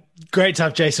 Brilliant. Great to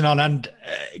have Jason on. And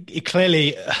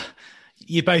clearly,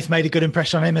 you both made a good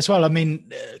impression on him as well. I mean,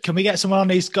 can we get someone on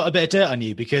who's got a bit of dirt on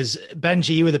you? Because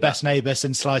Benji, you were the best neighbour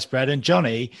since sliced bread, and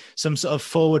Johnny, some sort of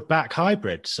forward-back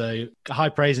hybrid. So high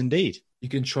praise indeed. You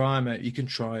can try, mate. You can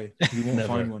try. You won't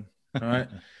find one. All right?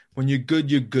 When you're good, what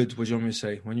do you want me to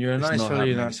say? When you're a nice fella,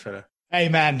 you're a nice fella.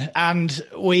 Amen. And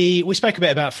we spoke a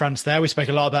bit about France there. We spoke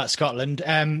a lot about Scotland.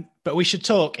 But we should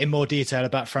talk in more detail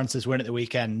about France's win at the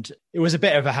weekend. It was a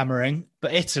bit of a hammering,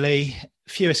 but Italy,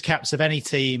 fewest caps of any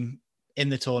team in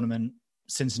the tournament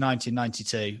since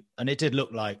 1992. And it did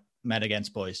look like men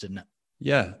against boys, didn't it?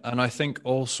 Yeah. And I think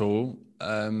also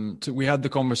we had the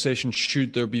conversation,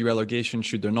 should there be relegation?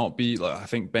 Should there not be? Like, I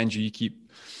think, Benji, you keep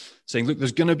saying, look,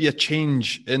 there's going to be a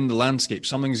change in the landscape.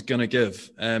 Something's going to give.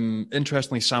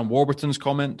 Interestingly, Sam Warburton's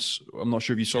comments, I'm not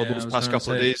sure if you saw those past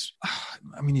couple of days.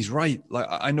 I mean, he's right. Like,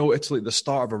 I know Italy at the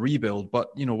start of a rebuild,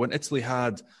 but, when Italy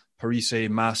had Parise,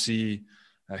 Massi,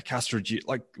 Castrogi,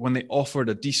 like when they offered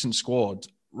a decent squad,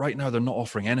 right now they're not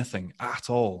offering anything at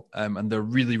all. And they're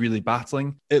really, really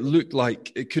battling. It looked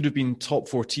like it could have been top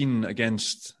 14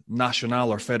 against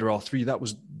Nacional or Federal 3. That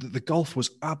was, the gulf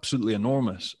was absolutely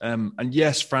enormous. And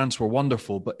yes, France were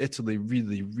wonderful, but Italy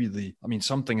really, really, I mean,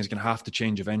 something is going to have to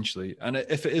change eventually. And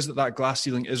if it is that glass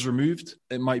ceiling is removed,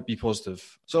 it might be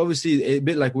positive. So obviously, a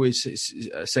bit like we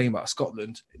were saying about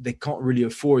Scotland, they can't really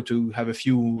afford to have a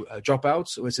few dropouts.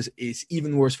 So it's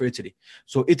even worse for Italy.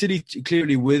 So Italy,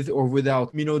 clearly with or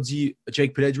without Minozzi,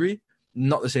 Jake Pellegrini,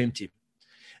 not the same team.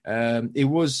 It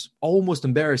was almost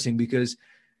embarrassing because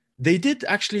they did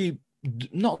actually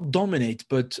not dominate,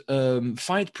 but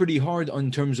fight pretty hard in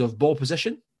terms of ball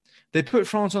possession. They put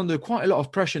France under quite a lot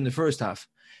of pressure in the first half,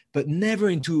 but never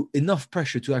into enough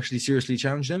pressure to actually seriously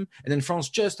challenge them. And then France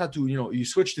just had to, you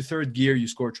switch to third gear, you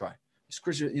score a try.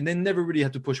 And they never really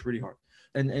had to push really hard.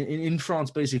 And in France,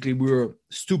 basically, we were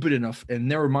stupid enough and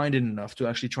narrow-minded enough to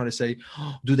actually try to say,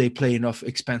 do they play enough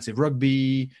expansive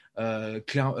rugby?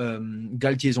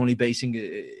 Galtier is only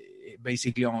basing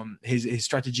basically on his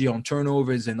strategy on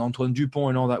turnovers and Antoine Dupont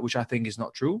and all that, which I think is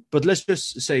not true. But let's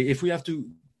just say, if we have to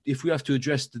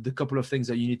address the couple of things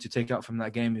that you need to take out from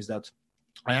that game, is that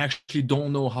I actually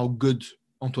don't know how good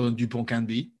Antoine Dupont can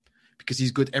be, because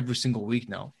he's good every single week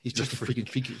now. He's just a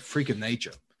freak of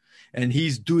nature. And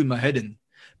he's doing my head in,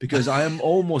 because I am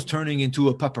almost turning into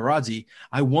a paparazzi.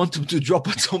 I want him to drop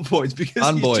at some point,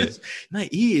 because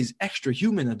he is extra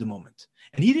human at the moment.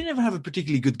 And he didn't even have a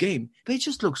particularly good game, but it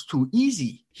just looks too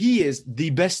easy. He is the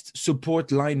best support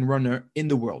line runner in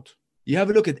the world. You have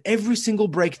a look at every single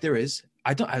break there is.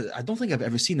 I don't think I've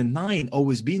ever seen a 9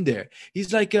 always been there.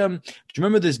 He's like, do you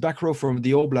remember this back row from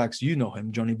the All Blacks? You know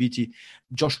him, Johnny Beattie,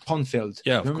 Josh Kronfeld.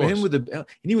 Yeah, of remember course. him and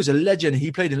he was a legend.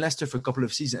 He played in Leicester for a couple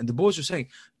of seasons, and the boys were saying,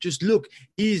 just look,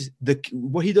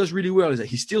 what he does really well is that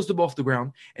he steals the ball off the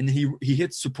ground and he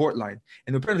hits support line.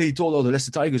 And apparently he told all the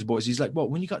Leicester Tigers boys, he's like, well,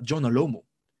 when you got John Alomo,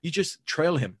 you just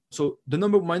trail him. So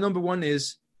my number one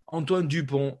is Antoine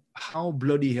Dupont. How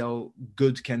bloody hell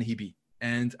good can he be?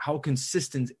 And how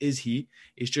consistent is he?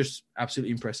 It's just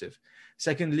absolutely impressive.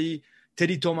 Secondly,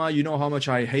 Teddy Thomas, you know how much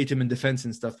I hate him in defense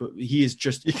and stuff, but he is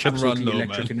just absolutely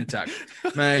electric in attack.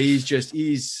 Man, he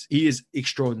is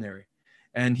extraordinary.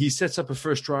 And he sets up a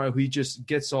first try. He just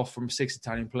gets off from 6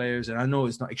 Italian players. And I know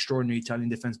it's not extraordinary Italian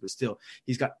defense, but still,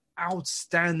 he's got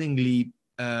outstandingly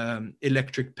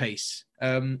electric pace.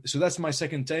 So that's my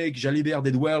second take. Jalibert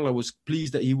did well. I was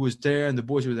pleased that he was there and the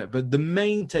boys were there. But the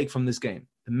main take from this game,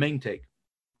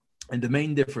 and the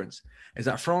main difference is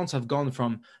that France have gone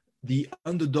from the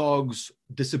underdogs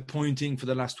disappointing for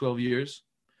the last 12 years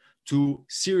to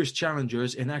serious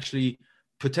challengers and actually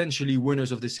potentially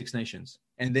winners of the Six Nations.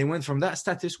 And they went from that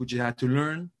status, which they had to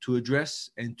learn, to address,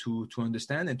 and to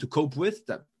understand and to cope with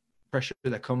that pressure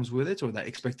that comes with it, or that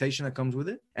expectation that comes with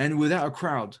it, and without a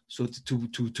crowd. So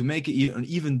to make it an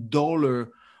even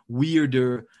duller,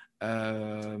 weirder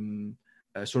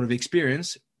sort of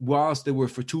experience, whilst they were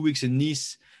for 2 weeks in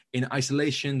Nice in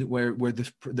isolation, where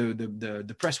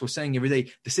the press was saying every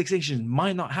day the Six Nations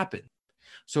might not happen.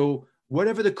 So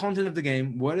whatever the content of the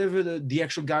game, whatever the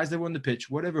actual guys that were on the pitch,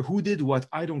 whatever who did what,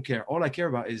 I don't care. All I care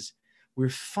about is we're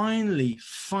finally,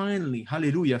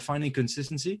 hallelujah, finding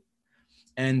consistency.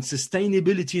 and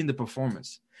sustainability in the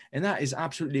performance. And that is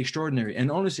absolutely extraordinary.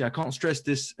 And honestly, I can't stress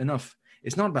this enough.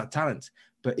 It's not about talent,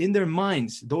 but in their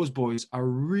minds, those boys are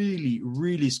really,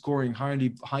 really scoring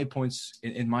high points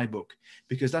in my book,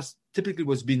 because that's typically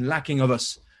what's been lacking of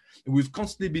us. We've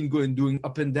constantly been doing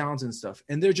up and downs and stuff,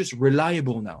 and they're just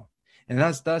reliable now. And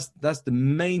that's the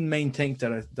main thing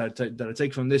that I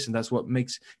take from this, and that's what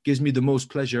gives me the most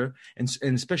pleasure, and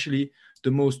especially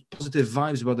the most positive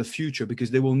vibes about the future,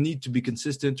 because they will need to be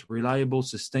consistent, reliable,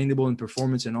 sustainable in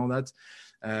performance and all that,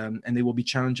 and they will be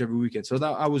challenged every weekend. So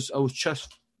that I was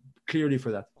just clearly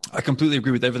for that. I completely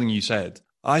agree with everything you said.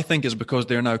 I think it's because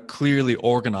they're now clearly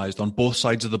organised on both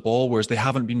sides of the ball, whereas they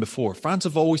haven't been before. France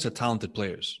have always had talented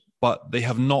players, but they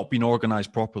have not been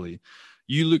organised properly.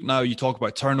 You look now, you talk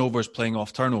about turnovers, playing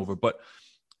off turnover, but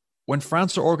when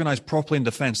France are organised properly in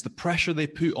defence, the pressure they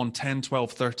put on 10,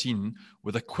 12, 13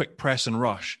 with a quick press and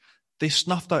rush, they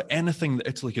snuffed out anything that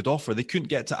Italy could offer. They couldn't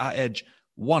get to at edge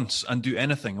once and do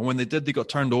anything. And when they did, they got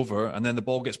turned over, and then the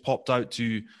ball gets popped out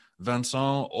to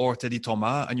Vincent or Teddy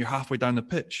Thomas, and you're halfway down the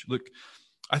pitch. Look,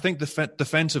 I think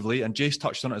defensively, and Jace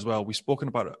touched on it as well, we've spoken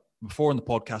about it before in the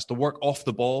podcast, the work off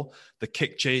the ball, the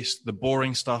kick chase, the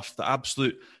boring stuff, the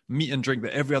absolute meat and drink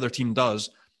that every other team does,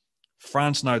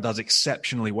 France now does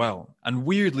exceptionally well. And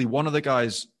weirdly, one of the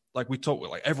guys, like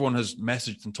everyone has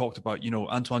messaged and talked about,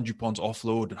 Antoine Dupont's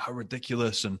offload and how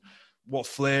ridiculous and what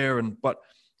flair. But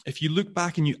if you look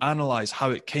back and you analyze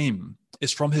how it came,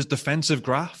 it's from his defensive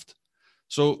graft.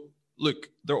 So look,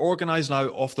 they're organised now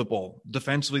off the ball.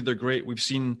 Defensively, they're great. We've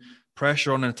seen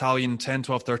pressure on an Italian 10,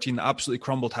 12, 13 that absolutely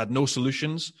crumbled, had no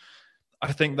solutions.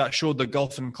 I think that showed the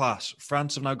gulf in class.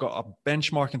 France have now got a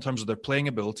benchmark in terms of their playing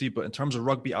ability, but in terms of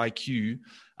rugby IQ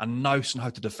and nous and how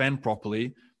to defend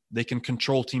properly, they can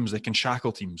control teams, they can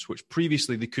shackle teams, which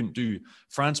previously they couldn't do.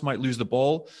 France might lose the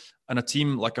ball, and a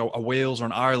team like a Wales or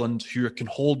an Ireland who can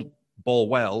hold ball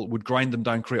well would grind them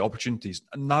down, create opportunities.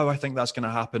 And now I think that's going to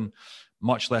happen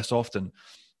much less often.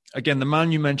 Again, the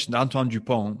man you mentioned, Antoine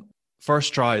Dupont,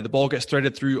 first try, the ball gets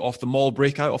threaded through off the maul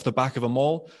breakout, off the back of a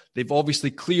maul. They've obviously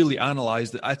clearly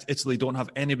analysed that Italy don't have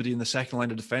anybody in the second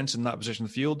line of defence in that position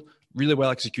of the field. Really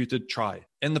well executed, try.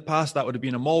 In the past, that would have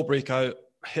been a maul breakout,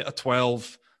 hit a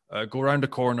 12, go around a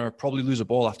corner, probably lose a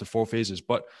ball after 4 phases.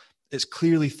 But it's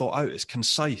clearly thought out, it's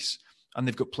concise. And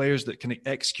they've got players that can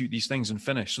execute these things and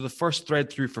finish. So the first thread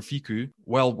through for Fickou,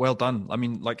 well done. I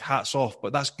mean, hats off,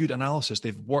 but that's good analysis.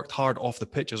 They've worked hard off the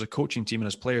pitch as a coaching team and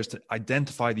as players to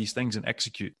identify these things and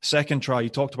execute. Second try, you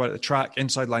talked about it, the track,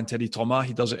 inside line Teddy Thomas.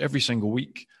 He does it every single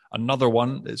week. Another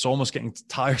one, it's almost getting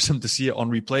tiresome to see it on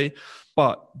replay.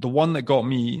 But the one that got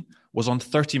me was on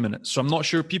 30 minutes. So I'm not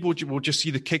sure people will just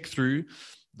see the kick through,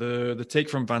 the take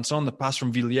from Vincent, the pass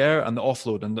from Villiers, and the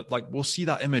offload. And we'll see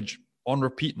that image on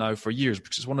repeat now for years,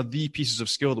 because it's one of the pieces of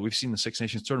skill that we've seen in the Six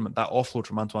Nations tournament, that offload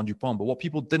from Antoine Dupont. But what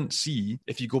people didn't see,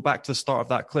 if you go back to the start of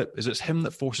that clip, is it's him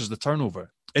that forces the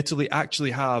turnover. Italy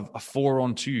actually have a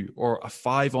 4-on-2 or a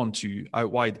 5-on-2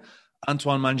 out wide.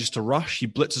 Antoine manages to rush. He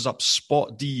blitzes up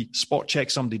spot D, spot check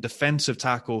somebody, defensive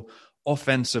tackle,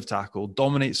 offensive tackle,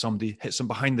 dominates somebody, hits him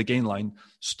behind the gain line,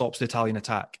 stops the Italian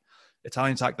attack.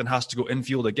 Italian attack then has to go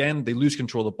infield again. They lose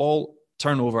control of the ball,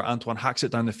 turnover, Antoine hacks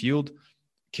it down the field.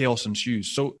 Chaos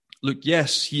ensues. So, look,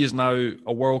 yes, he is now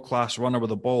a world-class runner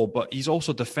with the ball, but he's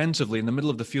also defensively in the middle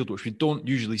of the field, which we don't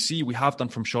usually see. We have done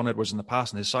from Sean Edwards in the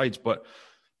past on his sides, but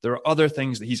there are other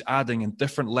things that he's adding in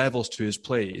different levels to his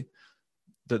play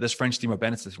that this French team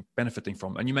are benefiting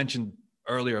from. And you mentioned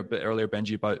a bit earlier,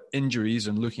 Benji, about injuries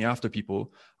and looking after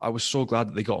people. I was so glad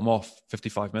that they got him off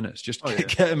 55 minutes. Just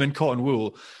get him in cotton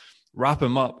wool, wrap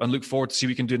him up, and look forward to see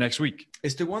what we can do next week.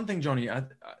 It's the one thing, Johnny,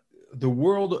 the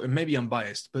world, maybe I'm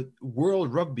biased, but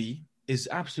world rugby is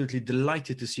absolutely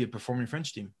delighted to see a performing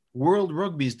French team. World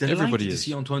rugby is delighted to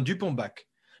see Antoine Dupont back,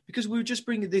 because we just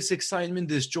bring this excitement,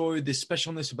 this joy, this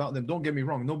specialness about them. Don't get me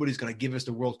wrong. Nobody's going to give us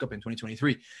the World Cup in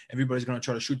 2023. Everybody's going to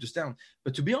try to shoot us down.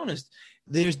 But to be honest,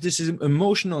 there's this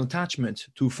emotional attachment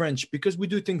to French, because we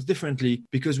do things differently,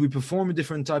 because we perform a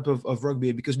different type of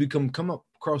rugby, because we come up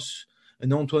across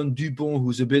an Antoine Dupont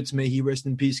who's a bit, may he rest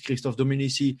in peace, Christophe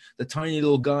Dominici, the tiny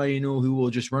little guy, who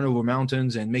will just run over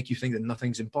mountains and make you think that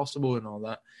nothing's impossible and all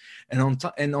that. And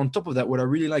on top of that, what I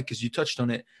really like, because you touched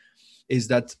on it, is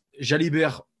that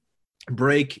Jalibert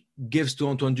break gives to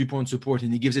Antoine Dupont support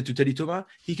and he gives it to Teddy Thomas.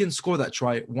 He can score that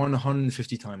try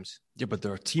 150 times. Yeah, but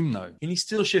they're a team now. And he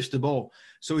still shifts the ball.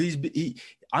 So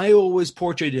I always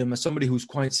portrayed him as somebody who's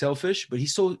quite selfish, but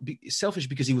he's so selfish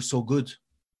because he was so good.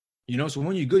 So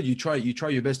when you're good, you try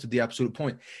your best to the absolute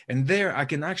point. And there I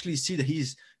can actually see that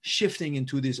he's shifting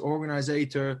into this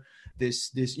organizer,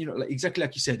 this, exactly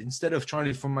like you said, instead of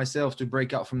trying for myself to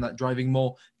break out from that driving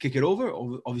mall, kick it over,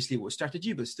 obviously it was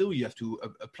strategy, but still you have to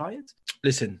apply it.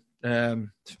 Listen,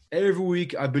 every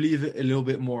week I believe it a little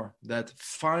bit more that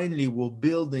finally we're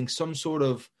building some sort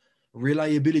of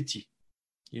reliability,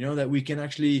 that we can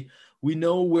actually, we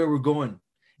know where we're going.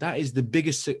 That is the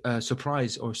biggest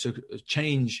surprise or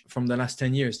change from the last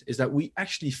 10 years, is that we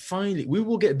actually finally, we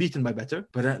will get beaten by better,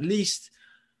 but at least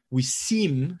we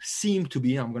seem to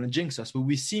be, I'm going to jinx us, but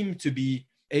we seem to be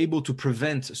able to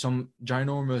prevent some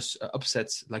ginormous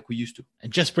upsets like we used to.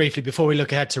 And just briefly, before we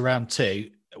look ahead to round 2,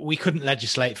 we couldn't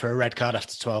legislate for a red card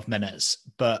after 12 minutes,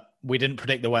 but we didn't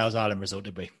predict the Wales-Ireland result,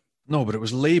 did we? No, but it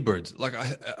was laboured. Like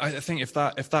I think if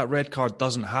that red card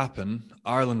doesn't happen,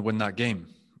 Ireland win that game.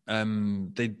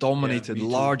 They dominated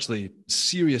largely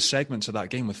serious segments of that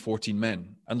game with 14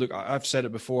 men. And look, I've said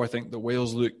it before, I think that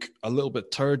Wales look a little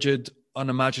bit turgid,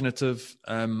 unimaginative,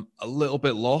 a little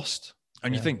bit lost.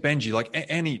 And you think, Benji, like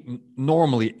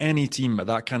normally any team at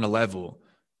that kind of level,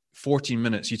 14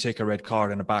 minutes, you take a red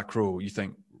card in a back row, you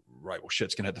think, right, well,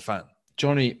 shit's going to hit the fan.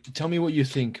 Johnny, tell me what you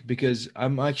think, because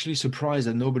I'm actually surprised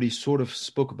that nobody sort of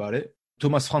spoke about it.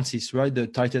 Thomas Francis, right, the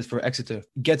tight end for Exeter,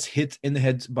 gets hit in the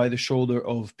head by the shoulder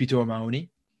of Peter O'Mahony.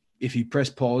 If he press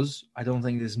pause, I don't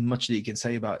think there's much that you can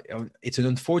say about it. It's an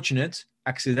unfortunate,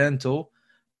 accidental,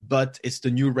 but it's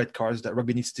the new red cards that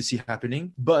rugby needs to see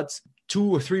happening. But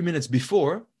 2 or 3 minutes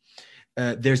before,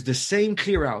 there's the same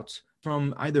clear out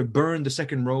from either Byrne, the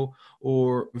second row,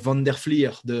 or Van der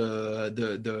Vlier,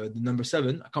 the number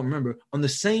 7, I can't remember, on the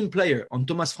same player, on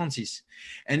Thomas Francis.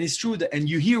 And it's true that, and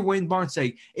you hear Wayne Barnes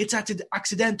say, it's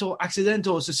accidental,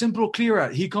 it's a simple clear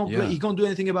out. He can't play, he can't do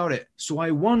anything about it. So I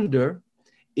wonder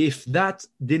if that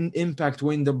didn't impact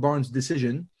Wayne Barnes'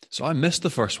 decision. So I missed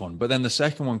the first one, but then the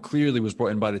second one clearly was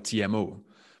brought in by the TMO.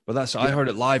 But I heard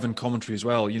it live in commentary as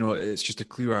well. It's just a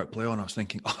clear out play on. I was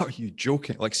thinking, are you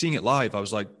joking? Like seeing it live, I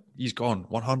was like, he's gone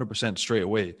 100% straight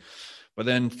away. But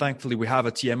then thankfully we have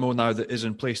a TMO now that is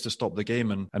in place to stop the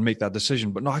game and make that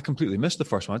decision. But no, I completely missed the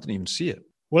first one. I didn't even see it.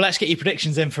 Well, let's get your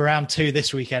predictions in for round 2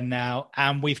 this weekend now.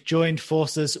 And we've joined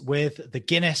forces with the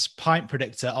Guinness Pint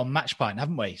Predictor on Match Pint,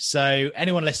 haven't we? So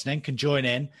anyone listening can join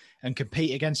in and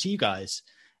compete against you guys.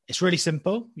 It's really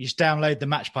simple. You just download the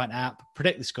Match Pint app,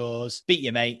 predict the scores, beat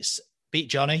your mates, beat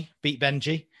Johnny, beat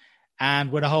Benji, and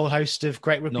win a whole host of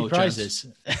great rugby prizes.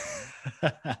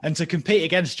 And to compete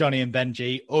against Johnny and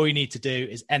Benji, all you need to do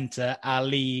is enter our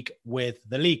league with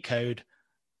the league code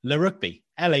LARUGBY,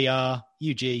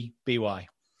 LARUGBY.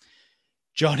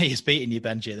 Johnny is beating you,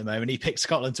 Benji, at the moment. He picked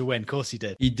Scotland to win. Of course he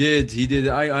did. He did.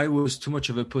 I was too much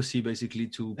of a pussy, basically,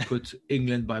 to put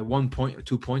England by 1 point or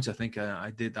 2 points. I think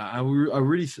I did that. I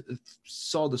really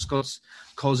saw the Scots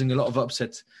causing a lot of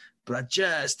upset, but I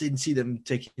just didn't see them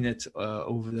taking it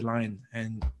over the line.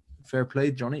 And fair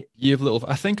play, Johnny.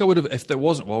 I think I would have, if there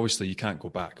wasn't, well, obviously you can't go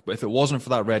back, but if it wasn't for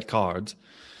that red card,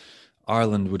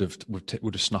 Ireland would have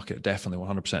snuck it, definitely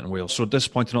 100% in Wales. So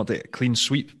disappointed not to get a clean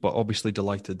sweep, but obviously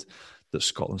delighted that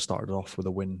Scotland started off with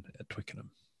a win at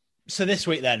Twickenham. So this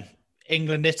week then,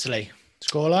 England-Italy.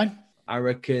 Scoreline? I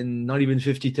reckon not even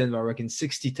 50-10, but I reckon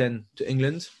 60-10 to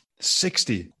England.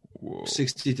 60? Whoa.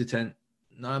 60-10.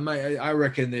 No, I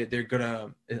reckon they're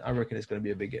gonna. I reckon it's gonna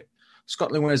be a big game.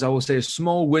 Scotland-Wales, I will say a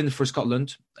small win for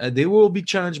Scotland. They will be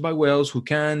challenged by Wales, who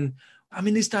can. I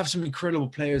mean, they still have some incredible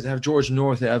players. They have George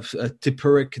North, they have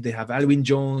Tipuric, they have Alwyn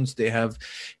Jones, they have,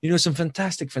 some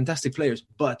fantastic players.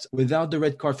 But without the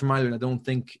red card from Ireland, I don't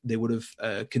think they would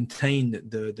have contained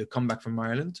the comeback from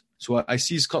Ireland. So I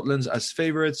see Scotland as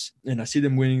favourites, and I see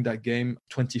them winning that game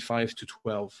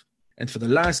 25-12. And for the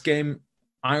last game,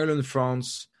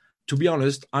 Ireland-France. To be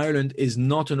honest, Ireland is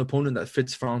not an opponent that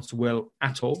fits France well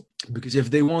at all, because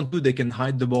if they want to, they can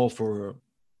hide the ball for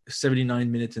 79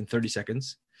 minutes and 30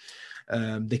 seconds.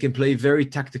 They can play very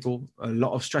tactical, a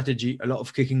lot of strategy, a lot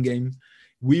of kicking game.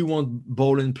 We want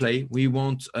ball in play. We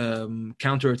want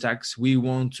counter-attacks. We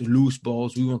want loose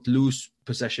balls. We want loose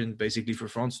possession, basically, for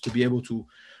France to be able to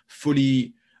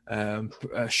fully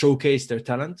showcase their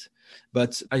talent.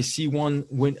 But I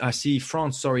see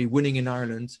France winning in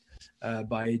Ireland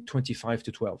by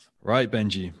 25-12. Right,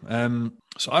 Benji.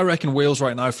 So I reckon Wales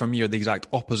right now for me are the exact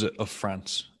opposite of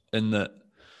France in that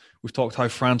we've talked how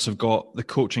France have got the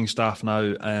coaching staff now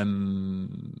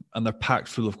and they're packed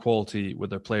full of quality with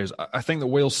their players. I think that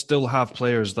Wales still have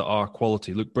players that are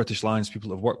quality. Look, British Lions,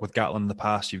 people have worked with Gatland in the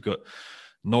past. You've got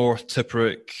North,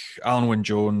 Tipuric, Alan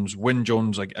Wynne-Jones.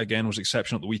 Wynne-Jones, again, was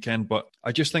exceptional at the weekend. But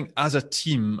I just think as a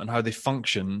team and how they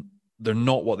function, they're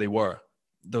not what they were.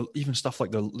 Even stuff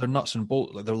like their nuts and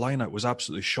bolts, like their line-out was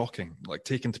absolutely shocking, like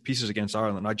taken to pieces against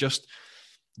Ireland.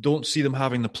 don't see them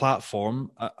having the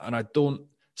platform, and I don't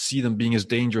see them being as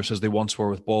dangerous as they once were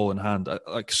with ball in hand.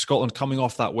 Like Scotland coming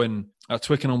off that win at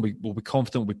Twickenham, will be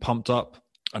confident, will be pumped up.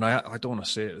 And I don't want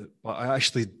to say it, but I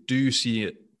actually do see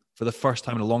it for the first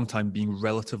time in a long time being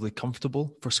relatively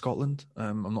comfortable for Scotland.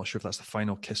 I'm not sure if that's the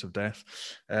final kiss of death.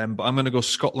 But I'm going to go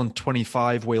Scotland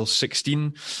 25, Wales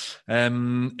 16.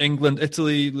 England,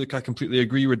 Italy, look, I completely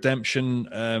agree.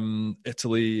 Redemption.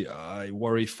 Italy, I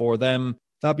worry for them.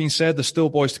 That being said, there's still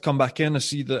boys to come back in. I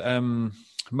see that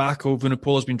Mako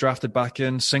Vunipola has been drafted back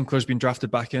in. Sinclair's been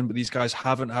drafted back in, but these guys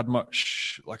haven't had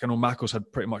much. Like I know Mako's had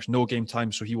pretty much no game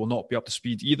time, so he will not be up to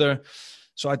speed either.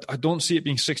 So I don't see it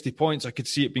being 60 points. I could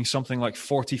see it being something like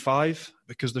 45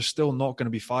 because they're still not going to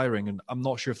be firing. And I'm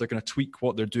not sure if they're going to tweak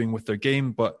what they're doing with their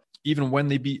game. But even when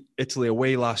they beat Italy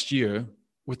away last year,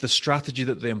 with the strategy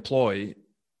that they employ,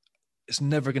 it's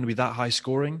never going to be that high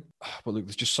scoring. But look,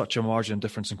 there's just such a margin of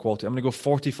difference in quality. I'm going to go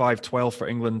 45-12 for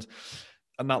England.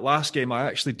 And that last game, I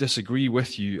actually disagree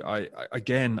with you. I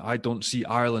don't see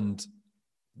Ireland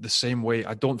the same way.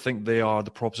 I don't think they are the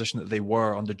proposition that they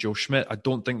were under Joe Schmidt. I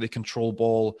don't think they control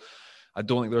ball. I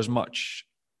don't think they're as much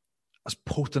as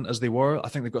potent as they were. I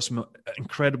think they've got some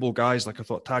incredible guys. Like I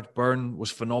thought Tadhg Beirne was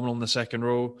phenomenal in the second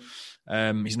row.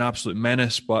 He's an absolute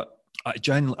menace, but I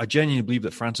genuinely believe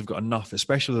that France have got enough,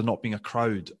 especially with there not being a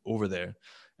crowd over there,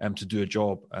 to do a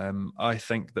job. I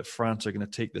think that France are going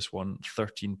to take this one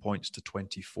 13 points to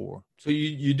 24. So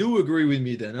you do agree with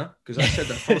me then, huh? Because I said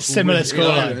that France similar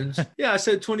scoreline. Yeah, I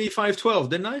said 25-12,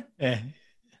 didn't I? Yeah.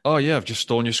 Oh yeah, I've just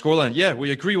stolen your scoreline. Yeah, we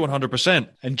agree 100%.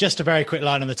 And just a very quick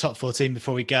line on the top 14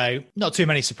 before we go. Not too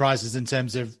many surprises in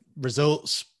terms of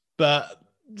results, but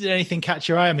did anything catch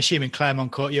your eye? I'm assuming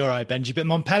Clermont caught your eye, Benji, but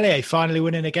Montpellier finally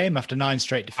winning a game after 9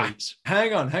 straight defeats.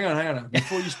 Hang on.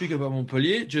 Before you speak about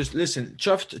Montpellier, just listen.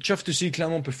 Chuffed to see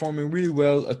Clermont performing really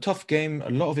well. A tough game, a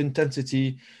lot of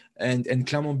intensity, and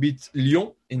Clermont beat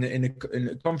Lyon in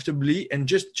a comfortably. And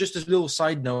just as a little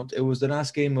side note, it was the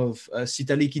last game of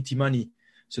Sitaliki Timani.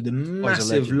 So the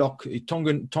massive lock,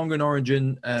 Tongan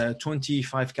origin,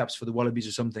 25 caps for the Wallabies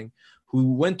or something,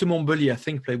 who went to Montpellier, I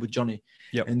think played with Johnny.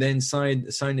 Yep. And then signed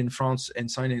in France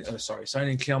and signed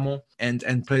in Clermont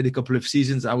and played a couple of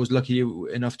seasons. I was lucky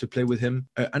enough to play with him.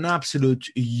 An absolute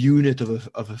unit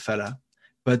of a fella,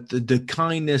 but the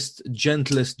kindest,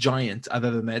 gentlest giant I've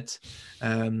ever met.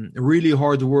 Really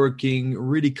hardworking,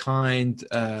 really kind.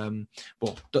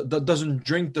 Doesn't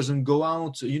drink, doesn't go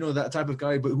out, that type of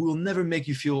guy, but who will never make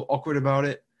you feel awkward about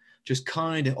it. Just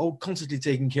kind and constantly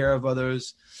taking care of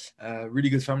others. Really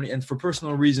good family. And for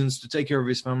personal reasons, to take care of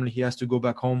his family, he has to go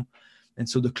back home. And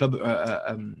so the club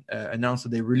announced that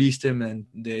they released him and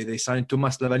they signed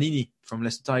Thomas Lavanini from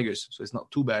Leicester Tigers. So it's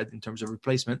not too bad in terms of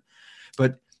replacement.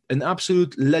 But an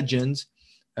absolute legend,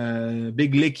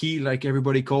 Big Licky, like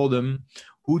everybody called him,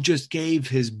 who just gave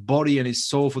his body and his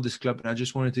soul for this club. And I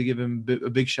just wanted to give him a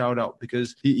big shout out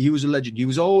because he was a legend. He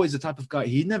was always the type of guy.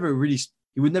 He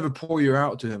would never pour you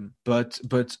out to him, but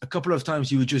a couple of times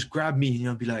he would just grab me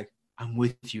and be like, "I'm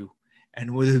with you."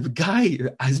 And when a guy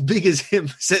as big as him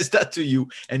says that to you,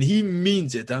 and he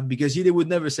means it, because he would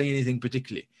never say anything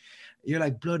particularly, you're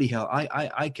like, bloody hell,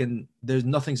 I can. There's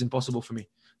nothing's impossible for me.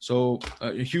 So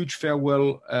a huge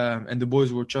farewell, and the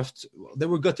boys were chuffed. They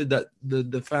were gutted that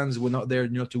the fans were not there,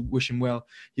 to wish him well.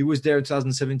 He was there in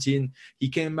 2017. He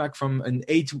came back from an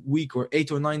 8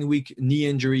 or 9 week knee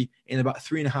injury in about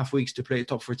 3.5 weeks to play a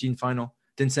top 14 final.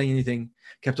 Didn't say anything,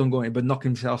 kept on going, but knocked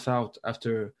himself out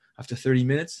after 30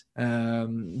 minutes.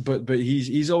 But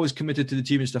he's always committed to the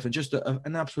team and stuff, and just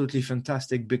an absolutely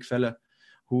fantastic big fella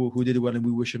who did well, and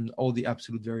we wish him all the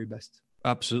absolute very best.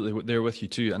 Absolutely, they're with you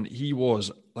too. And he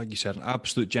was, like you said, an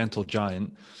absolute gentle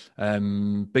giant.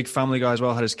 Big family guy as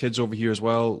well, had his kids over here as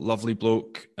well. Lovely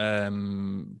bloke.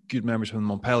 Good memories from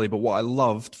Montpellier. But what I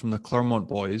loved from the Clermont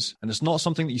boys, and it's not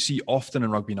something that you see often in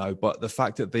rugby now, but the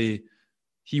fact that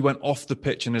he went off the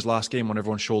pitch in his last game on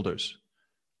everyone's shoulders.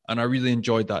 And I really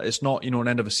enjoyed that. It's not, an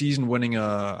end of a season winning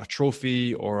a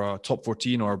trophy or a top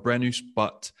 14 or a Brennus,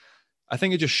 but I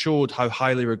think it just showed how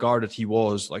highly regarded he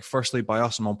was, like firstly by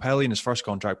us in Montpellier in his first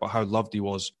contract, but how loved he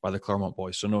was by the Clermont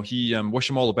boys. So no, he wish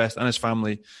him all the best and his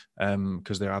family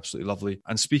because they're absolutely lovely.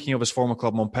 And speaking of his former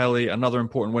club, Montpellier, another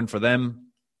important win for them.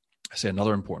 I say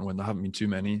another important win. There haven't been too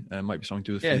many. Might be something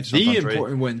to do with the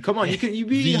important win. Come on, you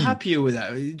be happier with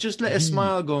that. Just let a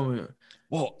smile go.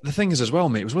 Well, the thing is as well,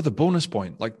 mate, it was with a bonus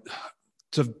point. Like,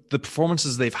 to the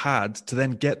performances they've had, to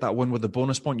then get that win with the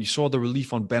bonus point, you saw the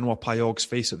relief on Benoit Payog's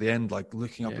face at the end, like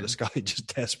looking up at the sky,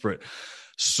 just desperate.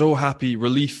 So happy,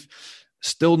 relief.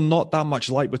 Still not that much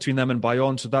light between them and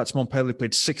Bayonne. So that's Montpellier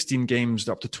played 16 games,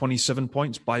 they're up to 27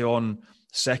 points. Bayonne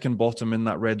second bottom in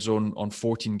that red zone on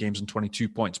 14 games and 22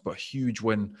 points, but a huge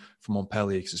win for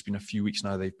Montpellier because it's been a few weeks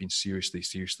now they've been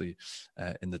seriously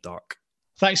in the dark.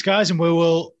 Thanks, guys, and we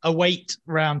will await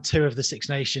round 2 of the Six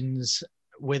Nations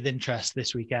with interest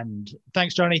this weekend.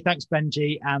 Thanks, Johnny. Thanks,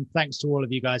 Benji. And thanks to all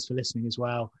of you guys for listening as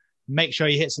well. Make sure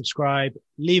you hit subscribe,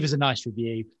 leave us a nice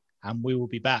review, and we will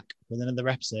be back with another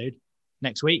episode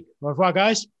next week. Au revoir,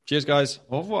 guys. Cheers, guys.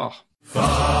 Au revoir.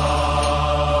 Father.